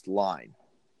best line?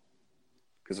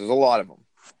 Because there's a lot of them.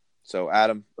 So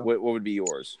Adam, what would be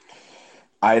yours?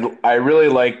 I really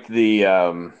liked the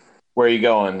where are you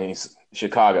going? He's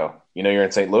Chicago. You're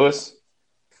in St. Louis.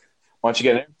 Why don't you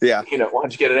get why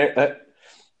don't you get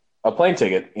a plane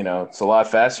ticket? It's a lot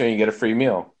faster and you get a free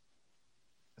meal.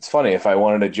 It's funny. If I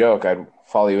wanted a joke, I'd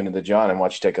follow you into the John and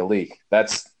watch you take a leak.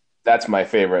 That's my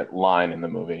favorite line in the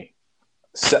movie.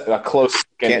 A close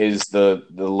second is the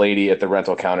lady at the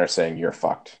rental counter saying, "You're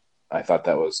fucked." I thought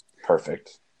that was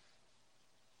perfect.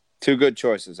 Two good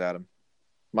choices, Adam.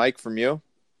 Mike, from you?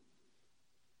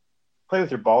 Play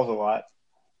with your balls a lot.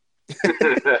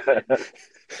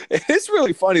 It's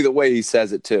really funny the way he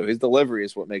says it too. His delivery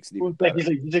is what makes it even better.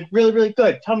 He's like really, really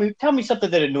good. Tell me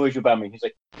something that annoys you about me. He's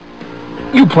like,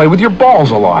 You play with your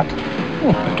balls a lot.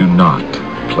 I do not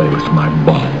play with my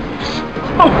balls.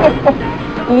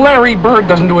 Larry Bird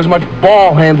doesn't do as much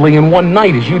ball handling in one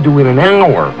night as you do in an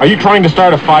hour. Are you trying to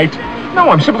start a fight? No,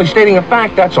 I'm simply stating a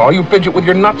fact, that's all. You fidget with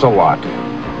your nuts a lot.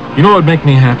 You know what would make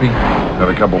me happy? Have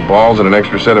a couple balls and an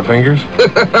extra set of fingers?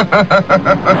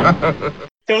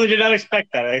 totally did not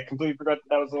expect that. I completely forgot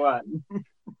that was the line.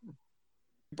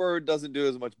 Bird doesn't do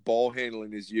as much ball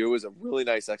handling as you is a really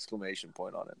nice exclamation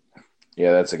point on it.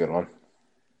 Yeah, that's a good one.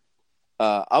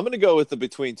 I'm going to go with the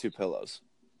Between Two Pillows.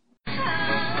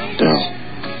 Del.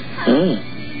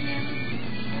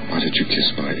 Why did you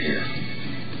kiss my ear?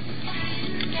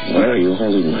 Why are you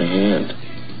holding my hand?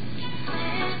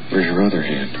 Where's your other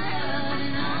hand?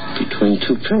 Between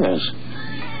two pillows.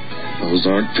 Those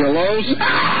aren't pillows.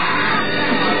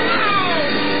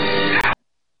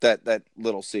 That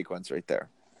little sequence right there.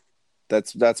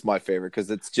 That's my favorite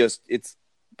because it's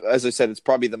as I said, it's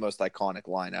probably the most iconic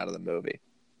line out of the movie.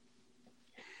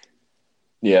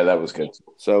 Yeah, that was good.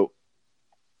 So,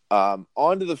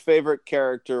 on to the favorite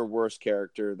character, worst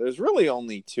character. There's really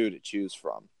only two to choose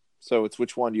from. So it's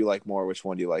which one do you like more, which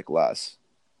one do you like less.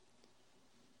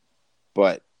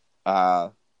 But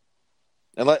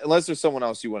unless there's someone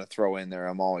else you want to throw in there,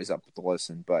 I'm always up to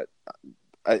listen. But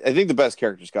I think the best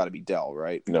character's got to be Del,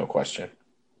 right? No question.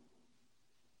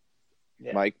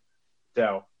 Yeah. Mike?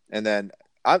 Del. And then,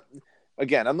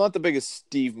 I'm not the biggest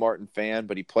Steve Martin fan,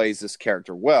 but he plays this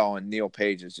character well, and Neil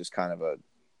Page is just kind of a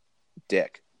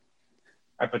dick.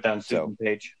 I put down Susan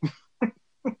Page.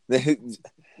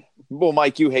 Well,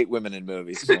 Mike, you hate women in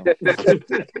movies. So.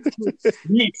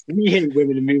 We hate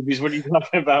women in movies. What are you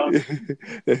talking about?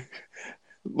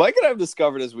 Mike and I have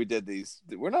discovered as we did these,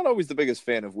 we're not always the biggest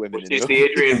fan of women in movies. She's the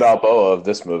Adrian Balboa of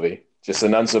this movie. Just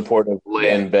an unsupportive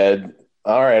lay in bed.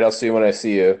 All right, I'll see you when I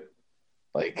see you.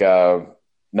 Like,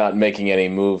 not making any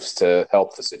moves to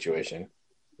help the situation.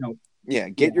 No. Yeah,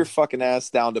 get your fucking ass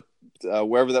down to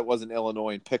wherever that was in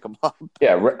Illinois and pick them up.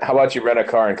 Yeah, how about you rent a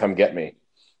car and come get me?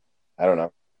 I don't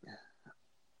know.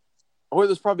 Or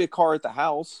there's probably a car at the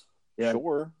house. Yeah.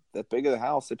 Sure. That big of the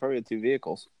house, they probably had two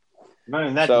vehicles. Not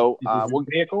even that. So,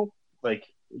 vehicle, like,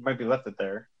 it might be left it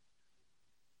there.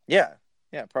 Yeah,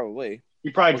 probably.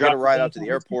 You probably get a ride out to the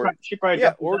airport. She probably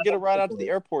or get a ride out to the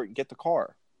airport and get the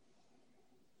car.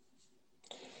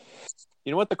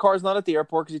 You know what? The car's not at the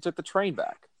airport because he took the train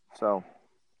back. So,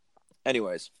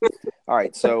 anyways. All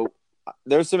right. So,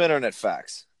 there's some internet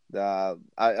facts.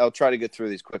 I'll try to get through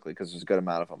these quickly because there's a good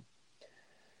amount of them.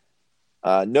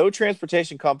 No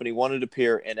transportation company wanted to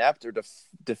appear inept or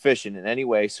deficient in any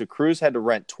way, so crews had to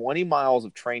rent 20 miles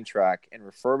of train track and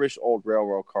refurbish old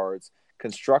railroad cars,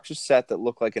 construct a set that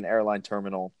looked like an airline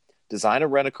terminal, design a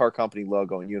rent-a-car company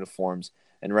logo and uniforms,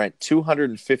 and rent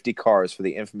 250 cars for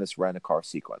the infamous rent-a-car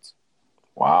sequence.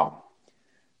 Wow.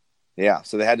 Yeah,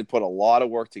 so they had to put a lot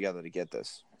of work together to get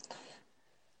this.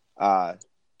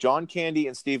 John Candy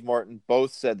and Steve Martin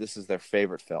both said this is their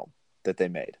favorite film that they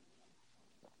made.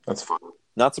 That's fun.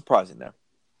 Not surprising there.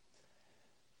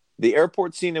 The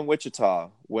airport scene in Wichita,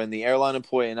 when the airline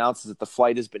employee announces that the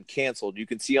flight has been canceled, you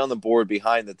can see on the board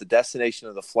behind that the destination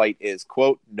of the flight is,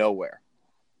 quote, nowhere.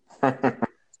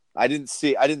 I didn't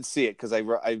see it because I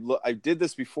did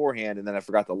this beforehand and then I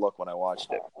forgot to look when I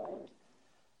watched it.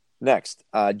 Next,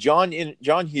 John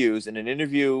Hughes, in an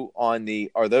interview on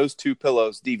the Are Those Two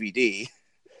Pillows DVD,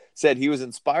 said he was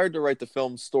inspired to write the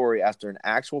film's story after an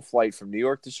actual flight from New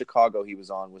York to Chicago he was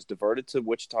on was diverted to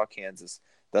Wichita, Kansas,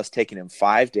 thus taking him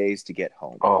 5 days to get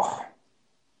home. Oh,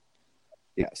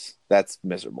 Yes, that's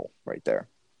miserable right there.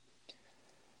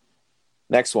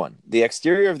 Next one. The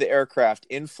exterior of the aircraft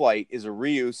in flight is a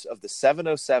reuse of the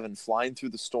 707 flying through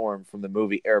the storm from the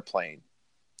movie Airplane,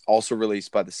 also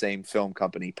released by the same film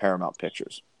company, Paramount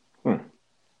Pictures.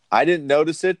 I didn't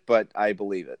notice it, but I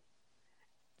believe it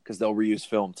because they'll reuse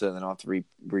film so they don't have to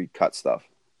recut stuff.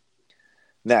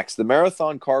 Next, the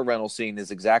marathon car rental scene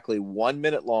is exactly 1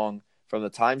 minute long from the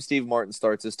time Steve Martin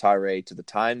starts his tirade to the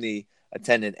time the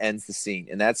attendant ends the scene.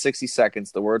 In that 60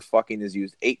 seconds, the word fucking is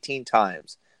used 18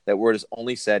 times. That word is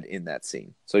only said in that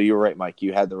scene. So you were right, Mike.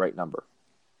 You had the right number.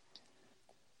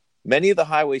 Many of the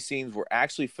highway scenes were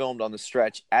actually filmed on the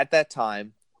stretch at that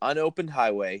time, unopened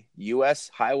highway,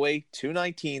 U.S. Highway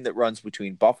 219 that runs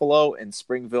between Buffalo and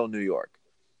Springville, New York.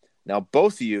 Now,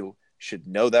 both of you should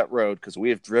know that road because we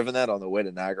have driven that on the way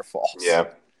to Niagara Falls. yeah.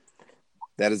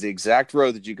 That is the exact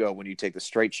road that you go when you take the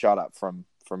straight shot up from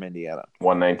Indiana.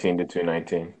 119 to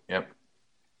 219. Yep.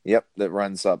 Yep, that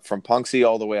runs up from Punxsutawney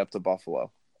all the way up to Buffalo.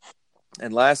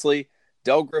 And lastly,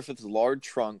 Del Griffith's large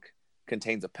trunk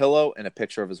contains a pillow and a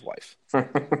picture of his wife.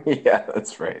 Yeah,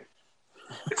 that's right.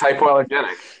 It's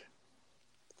hypoallergenic.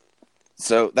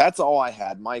 So that's all I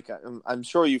had, Mike. I'm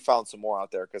sure you found some more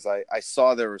out there because I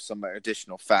saw there were some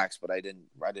additional facts, but I didn't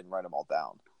write them all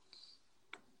down.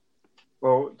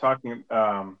 Well,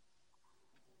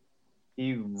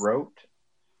 he wrote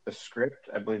the script,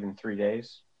 I believe, in 3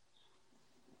 days.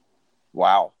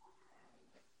 Wow.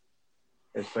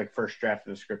 It's like first draft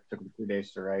of the script took him 3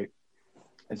 days to write.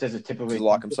 It says it typically To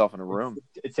lock himself in a room.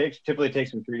 It typically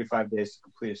takes him 3 to 5 days to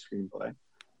complete a screenplay.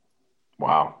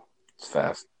 Wow. It's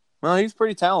fast. Well, he's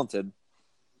pretty talented.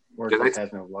 Or Did just I-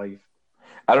 has no life.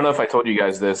 I don't know if I told you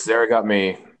guys this. Sarah got me,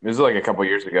 it was like a couple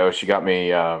years ago, she got me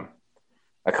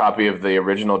a copy of the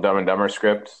original Dumb and Dumber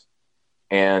script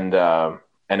and an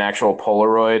actual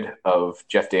Polaroid of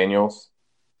Jeff Daniels.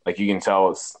 Like you can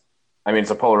tell it's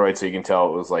a Polaroid, so you can tell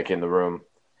it was like in the room.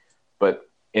 But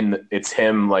it's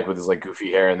him like with his like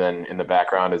goofy hair, and then in the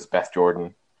background is Beth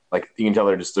Jordan. Like you can tell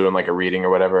they're just doing like a reading or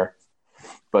whatever.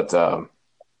 But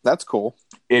That's cool.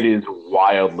 it is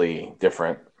wildly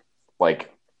different.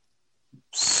 Like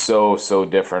so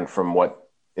different from what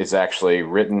is actually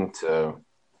written to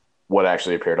what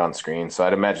actually appeared on screen. So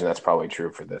I'd imagine that's probably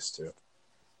true for this too.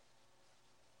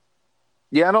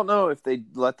 Yeah, I don't know if they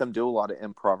let them do a lot of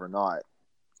improv or not,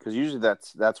 because usually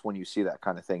that's when you see that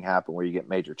kind of thing happen where you get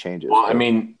major changes. Well, I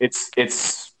mean,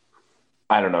 it's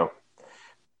I don't know.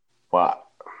 Well,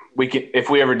 we can if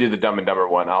we ever do the Dumb and Dumber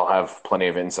one, I'll have plenty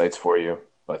of insights for you.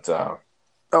 But oh,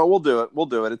 we'll do it. We'll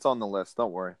do it. It's on the list.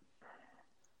 Don't worry,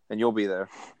 and you'll be there.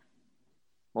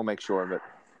 We'll make sure of it.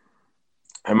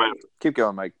 I might. Keep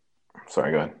going, Mike.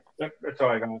 Sorry, go ahead. That's all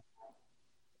I got.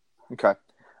 Okay.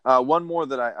 One more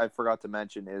that I forgot to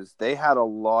mention is they had a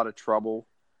lot of trouble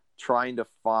trying to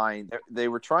find. They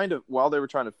were trying to while they were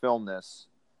trying to film this,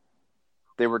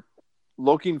 they were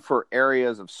looking for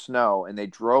areas of snow, and they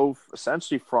drove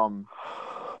essentially from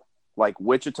like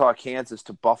Wichita, Kansas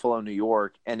to Buffalo, New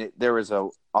York, and there was a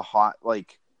hot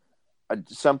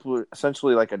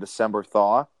essentially like a December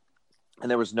thaw,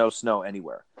 and there was no snow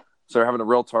anywhere. So they're having a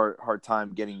real hard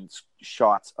time getting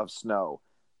shots of snow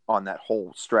on that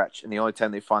whole stretch. And the only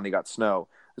time they finally got snow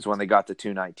is when they got to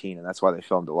 219, and that's why they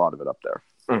filmed a lot of it up there.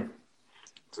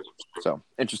 So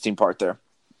interesting part there.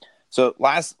 So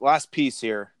last piece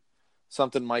here,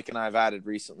 something Mike and I have added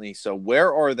recently. So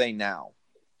where are they now?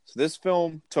 So this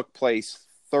film took place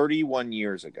 31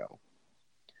 years ago.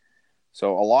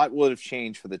 So a lot would have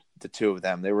changed for the two of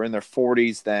them. They were in their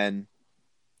 40s then,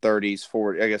 30s,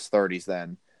 40, I guess 30s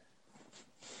then.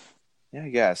 Yeah, I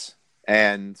guess.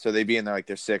 And so they'd be in their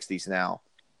 60s now.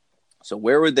 So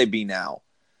where would they be now?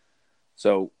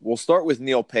 So we'll start with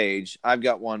Neil Page. I've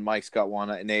got one. Mike's got one.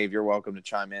 And Dave, you're welcome to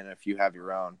chime in if you have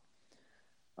your own.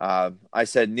 I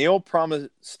said Neil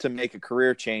promised to make a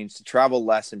career change, to travel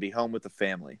less and be home with the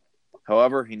family.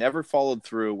 However, he never followed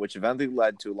through, which eventually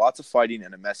led to lots of fighting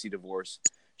and a messy divorce.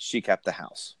 She kept the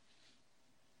house.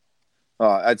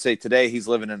 I'd say today he's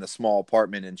living in a small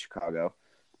apartment in Chicago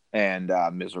and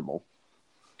miserable.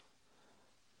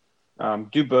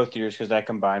 Do both years because I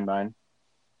combined mine.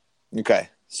 Okay,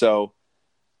 so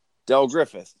Del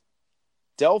Griffith.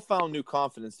 Del found new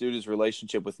confidence due to his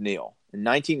relationship with Neil. In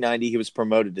 1990, he was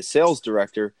promoted to sales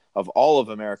director of all of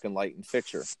American Light and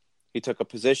Fixture. He took a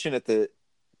position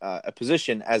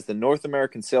as the North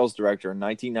American sales director in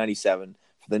 1997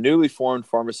 for the newly formed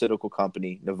pharmaceutical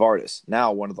company Novartis,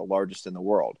 now one of the largest in the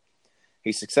world.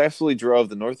 He successfully drove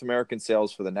the North American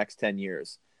sales for the next 10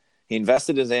 years. He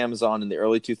invested in Amazon in the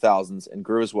early 2000s and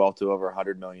grew his wealth to over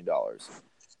 $100 million.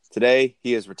 Today,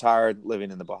 he is retired,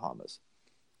 living in the Bahamas.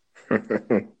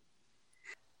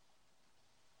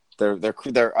 Their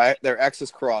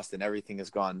X's crossed and everything has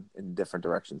gone in different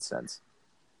directions since.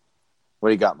 What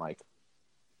do you got, Mike?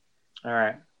 All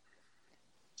right.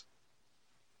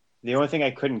 The only thing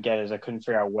I couldn't get is I couldn't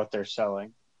figure out what they're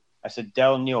selling. I said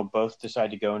Dell and Neil both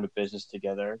decided to go into business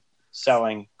together.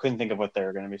 Selling, couldn't think of what they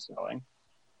were going to be selling.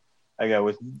 I go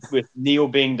with Neil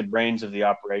being the brains of the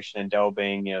operation and Dell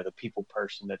being, the people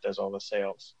person that does all the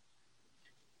sales.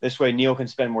 This way, Neil can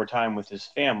spend more time with his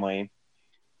family,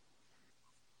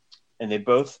 and they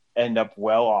both end up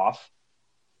well off.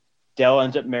 Dell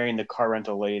ends up marrying the car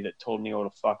rental lady that told Neil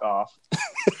to fuck off.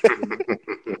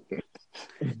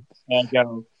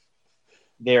 And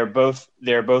they're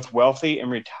both wealthy and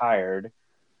retired.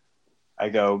 I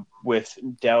go with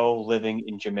Dell living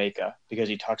in Jamaica because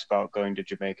he talks about going to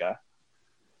Jamaica.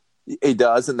 He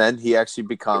does, and then he actually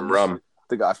becomes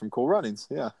the guy from Cool Runnings.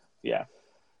 Yeah.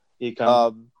 He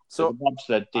comes. So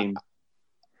that team.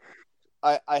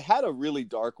 I had a really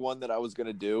dark one that I was going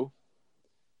to do,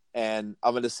 and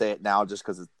I'm going to say it now just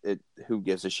because who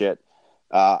gives a shit.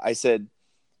 I said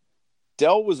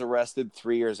Dell was arrested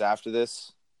 3 years after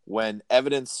this when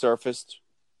evidence surfaced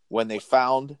when they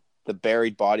found the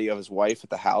buried body of his wife at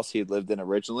the house he had lived in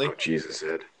originally. Oh, Jesus,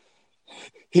 Ed.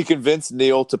 He convinced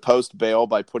Neil to post bail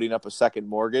by putting up a second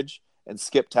mortgage and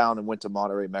skipped town and went to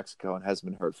Monterrey, Mexico, and hasn't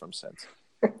been heard from since.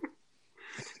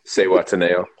 Say what to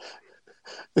Neo?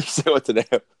 Say what to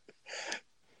Neo?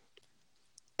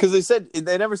 Because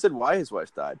they never said why his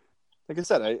wife died. Like I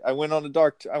said, I went on a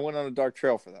dark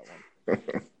trail for that one.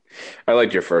 I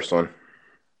liked your first one.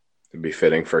 It'd be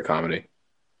fitting for a comedy.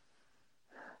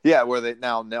 Yeah, where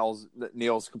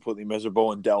Neil's completely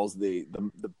miserable and Dell's the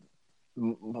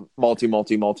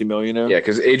multi-millionaire. Yeah,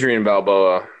 because Adrian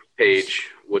Balboa Page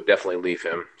would definitely leave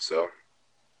him, so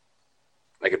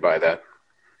I could buy that.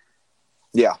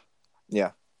 Yeah.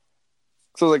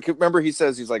 So remember he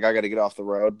says he's like, I got to get off the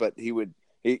road, but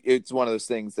it's one of those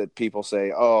things that people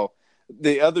say, oh,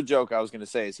 the other joke I was going to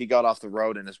say is he got off the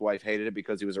road and his wife hated it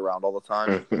because he was around all the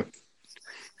time.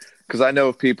 Because I know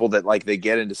of people that they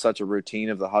get into such a routine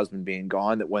of the husband being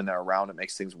gone that when they're around, it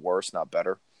makes things worse, not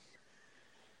better.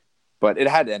 But it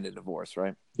had to end in divorce,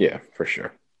 right? Yeah, for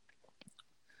sure.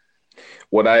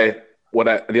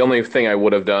 The only thing I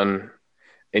would have done,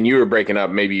 and you were breaking up,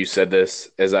 maybe you said this,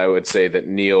 as I would say that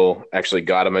Neil actually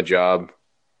got him a job,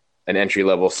 an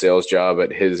entry-level sales job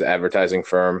at his advertising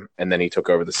firm, and then he took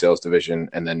over the sales division,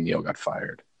 and then Neil got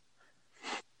fired.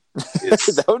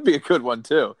 That would be a good one,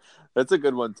 too. That's a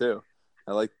good one, too.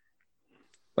 I like,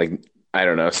 I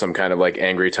don't know, some kind of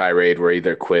angry tirade where he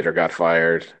either quit or got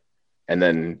fired, and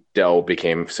then Dell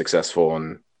became successful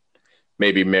and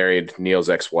maybe married Neil's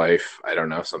ex-wife. I don't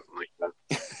know, something like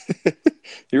that.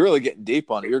 You're really getting deep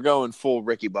on it. You're going full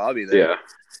Ricky Bobby there. Yeah.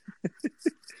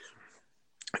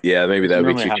 Yeah, maybe that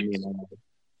would be cute.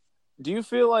 Do you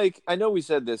feel like, I know we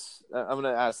said this, I'm going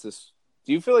to ask this.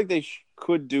 Do you feel like they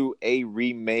could do a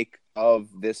remake of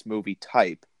this movie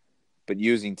type, but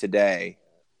using today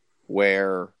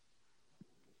where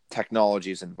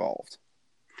technology is involved?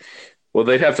 Well,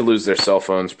 they'd have to lose their cell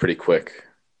phones pretty quick.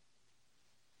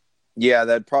 Yeah,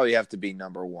 that'd probably have to be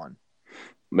number one.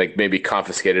 Maybe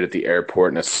confiscated at the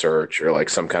airport in a search or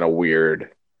some kind of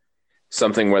weird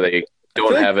something where they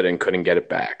don't have it and couldn't get it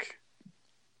back.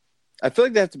 I feel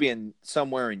like they have to be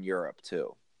somewhere in Europe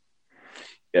too.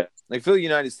 Yeah. I feel the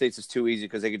United States is too easy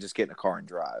because they could just get in a car and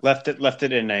drive. Left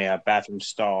it in a bathroom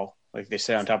stall. They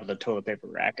sat on top of the toilet paper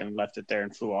rack and left it there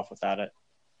and flew off without it.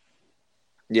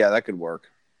 Yeah, that could work.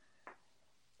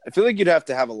 I feel like you'd have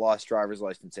to have a lost driver's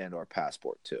license and or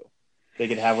passport too. They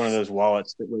could have one of those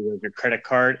wallets that with your credit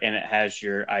card and it has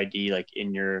your ID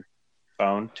in your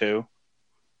phone too.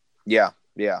 Yeah.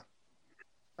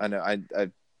 I know.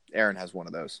 Aaron has one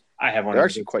of those. I have one. They're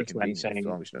actually quite convenient. As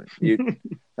long as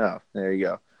oh, there you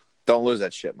go. Don't lose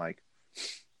that shit, Mike.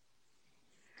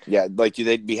 Yeah,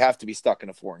 they'd have to be stuck in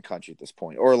a foreign country at this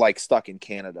point, or stuck in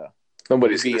Canada.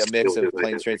 Nobody's It'd be a mix of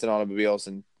planes, trains, and automobiles,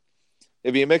 and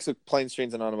it'd be a mix of planes,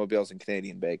 trains, and automobiles and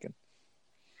Canadian bacon.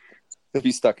 They'd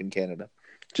be stuck in Canada.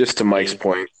 Just to Mike's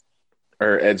point,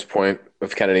 or Ed's point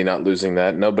of Kennedy not losing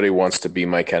that, nobody wants to be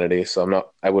Mike Kennedy, so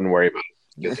I wouldn't worry about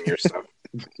using your stuff.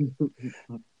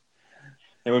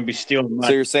 They wouldn't be stealing money.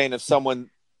 So you're saying if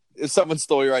someone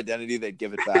stole your identity, they'd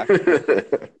give it back?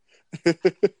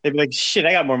 They'd be like, shit,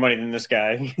 I got more money than this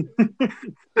guy.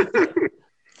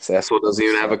 This asshole doesn't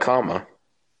even have a comma.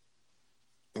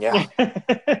 Yeah.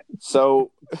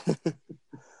 So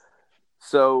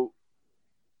So,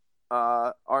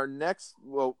 our next,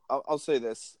 well, I'll say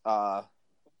this.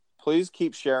 Please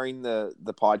keep sharing the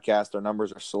podcast. Our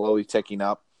numbers are slowly ticking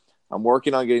up. I'm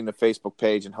working on getting the Facebook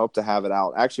page and hope to have it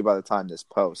out actually by the time this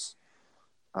posts.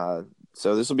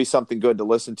 So this will be something good to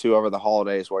listen to over the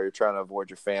holidays while you're trying to avoid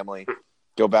your family.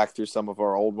 Go back through some of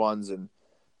our old ones and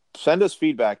send us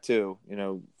feedback too. You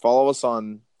know, follow us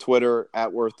on Twitter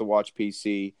at Worth the Watch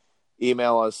PC.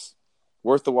 Email us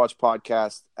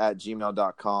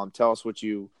worththewatchpodcast@gmail.com. Tell us what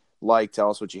you like. Tell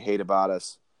us what you hate about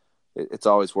us. It's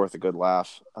always worth a good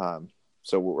laugh.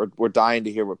 So we're dying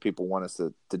to hear what people want us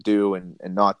to do and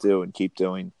not do and keep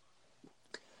doing.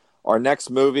 Our next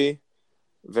movie,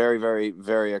 very, very,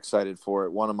 very excited for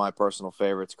it. One of my personal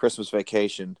favorites, Christmas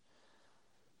Vacation.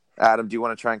 Adam, do you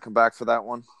want to try and come back for that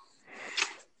one?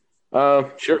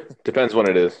 Sure. Depends when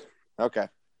it is. Okay.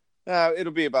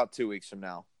 It'll be about 2 weeks from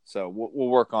now. So we'll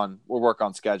work on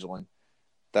scheduling.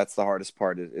 That's the hardest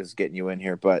part is getting you in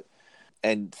here.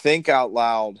 And think out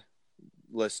loud,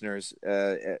 listeners.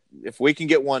 If we can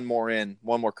get one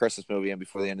more Christmas movie in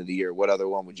before the end of the year, what other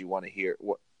one would you want to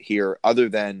hear other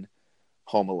than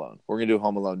Home Alone? We're gonna do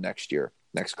Home Alone next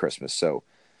Christmas. So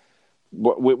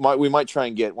we might try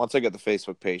and get, once I get the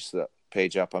Facebook page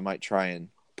up, I might try and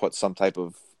put some type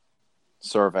of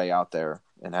survey out there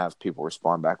and have people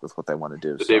respond back with what they want to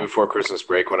do. The day before Christmas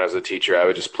break, when I was a teacher, I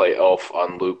would just play Elf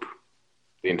on loop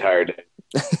the entire day.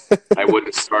 I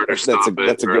wouldn't start or stop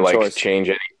it or choice.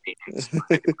 Change anything.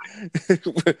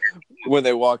 When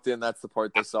they walked in, that's the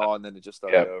part they saw, and then it just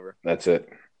started over. That's it.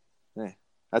 Yeah.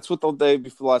 That's what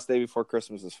the last day before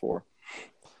Christmas is for.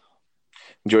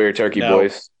 Enjoy your turkey,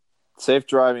 boys. Safe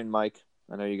driving, Mike.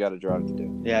 I know you got a drive to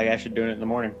do. Yeah, I guess you're doing it in the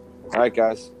morning. All right,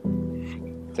 guys.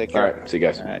 Take care. All right. See you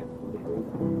guys. All right.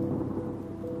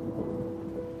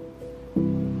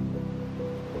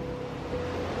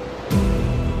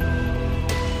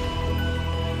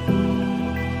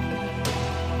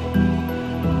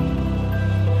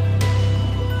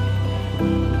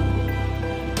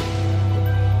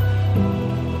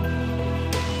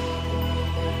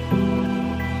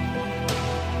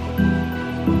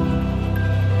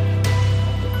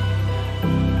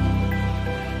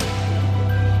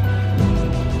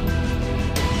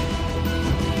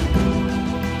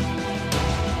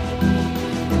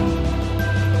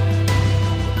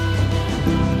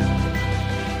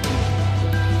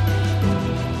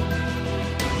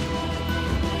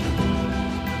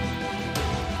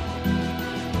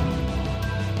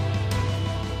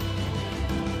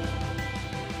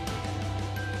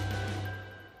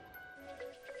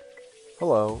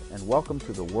 Hello, and welcome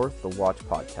to the Worth the Watch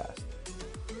podcast.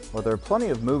 While there are plenty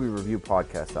of movie review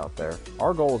podcasts out there,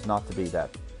 our goal is not to be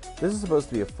that. This is supposed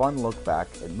to be a fun look back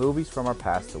at movies from our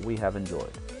past that we have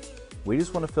enjoyed. We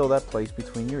just want to fill that place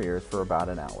between your ears for about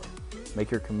an hour,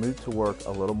 make your commute to work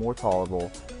a little more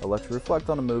tolerable, and let you reflect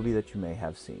on a movie that you may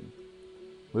have seen.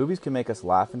 Movies can make us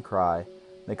laugh and cry,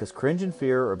 make us cringe in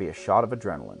fear, or be a shot of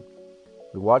adrenaline.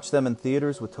 We watch them in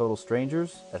theaters with total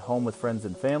strangers, at home with friends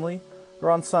and family, or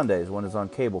on Sundays when it's on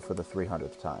cable for the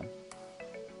 300th time.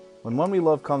 When one we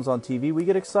love comes on TV, we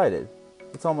get excited.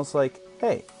 It's almost like,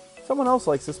 hey, someone else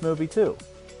likes this movie too.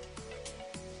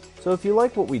 So if you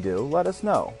like what we do, let us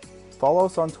know. Follow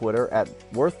us on Twitter at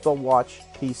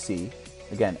WorthTheWatchPC,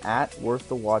 again, at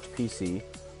WorthTheWatchPC,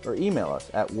 or email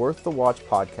us at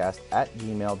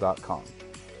worththewatchpodcast@gmail.com.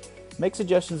 Make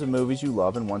suggestions of movies you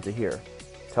love and want to hear.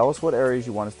 Tell us what areas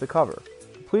you want us to cover.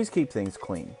 Please keep things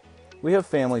clean. We have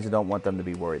families and don't want them to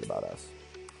be worried about us.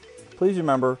 Please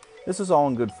remember, this is all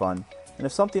in good fun, and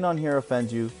if something on here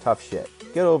offends you, tough shit.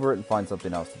 Get over it and find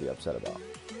something else to be upset about.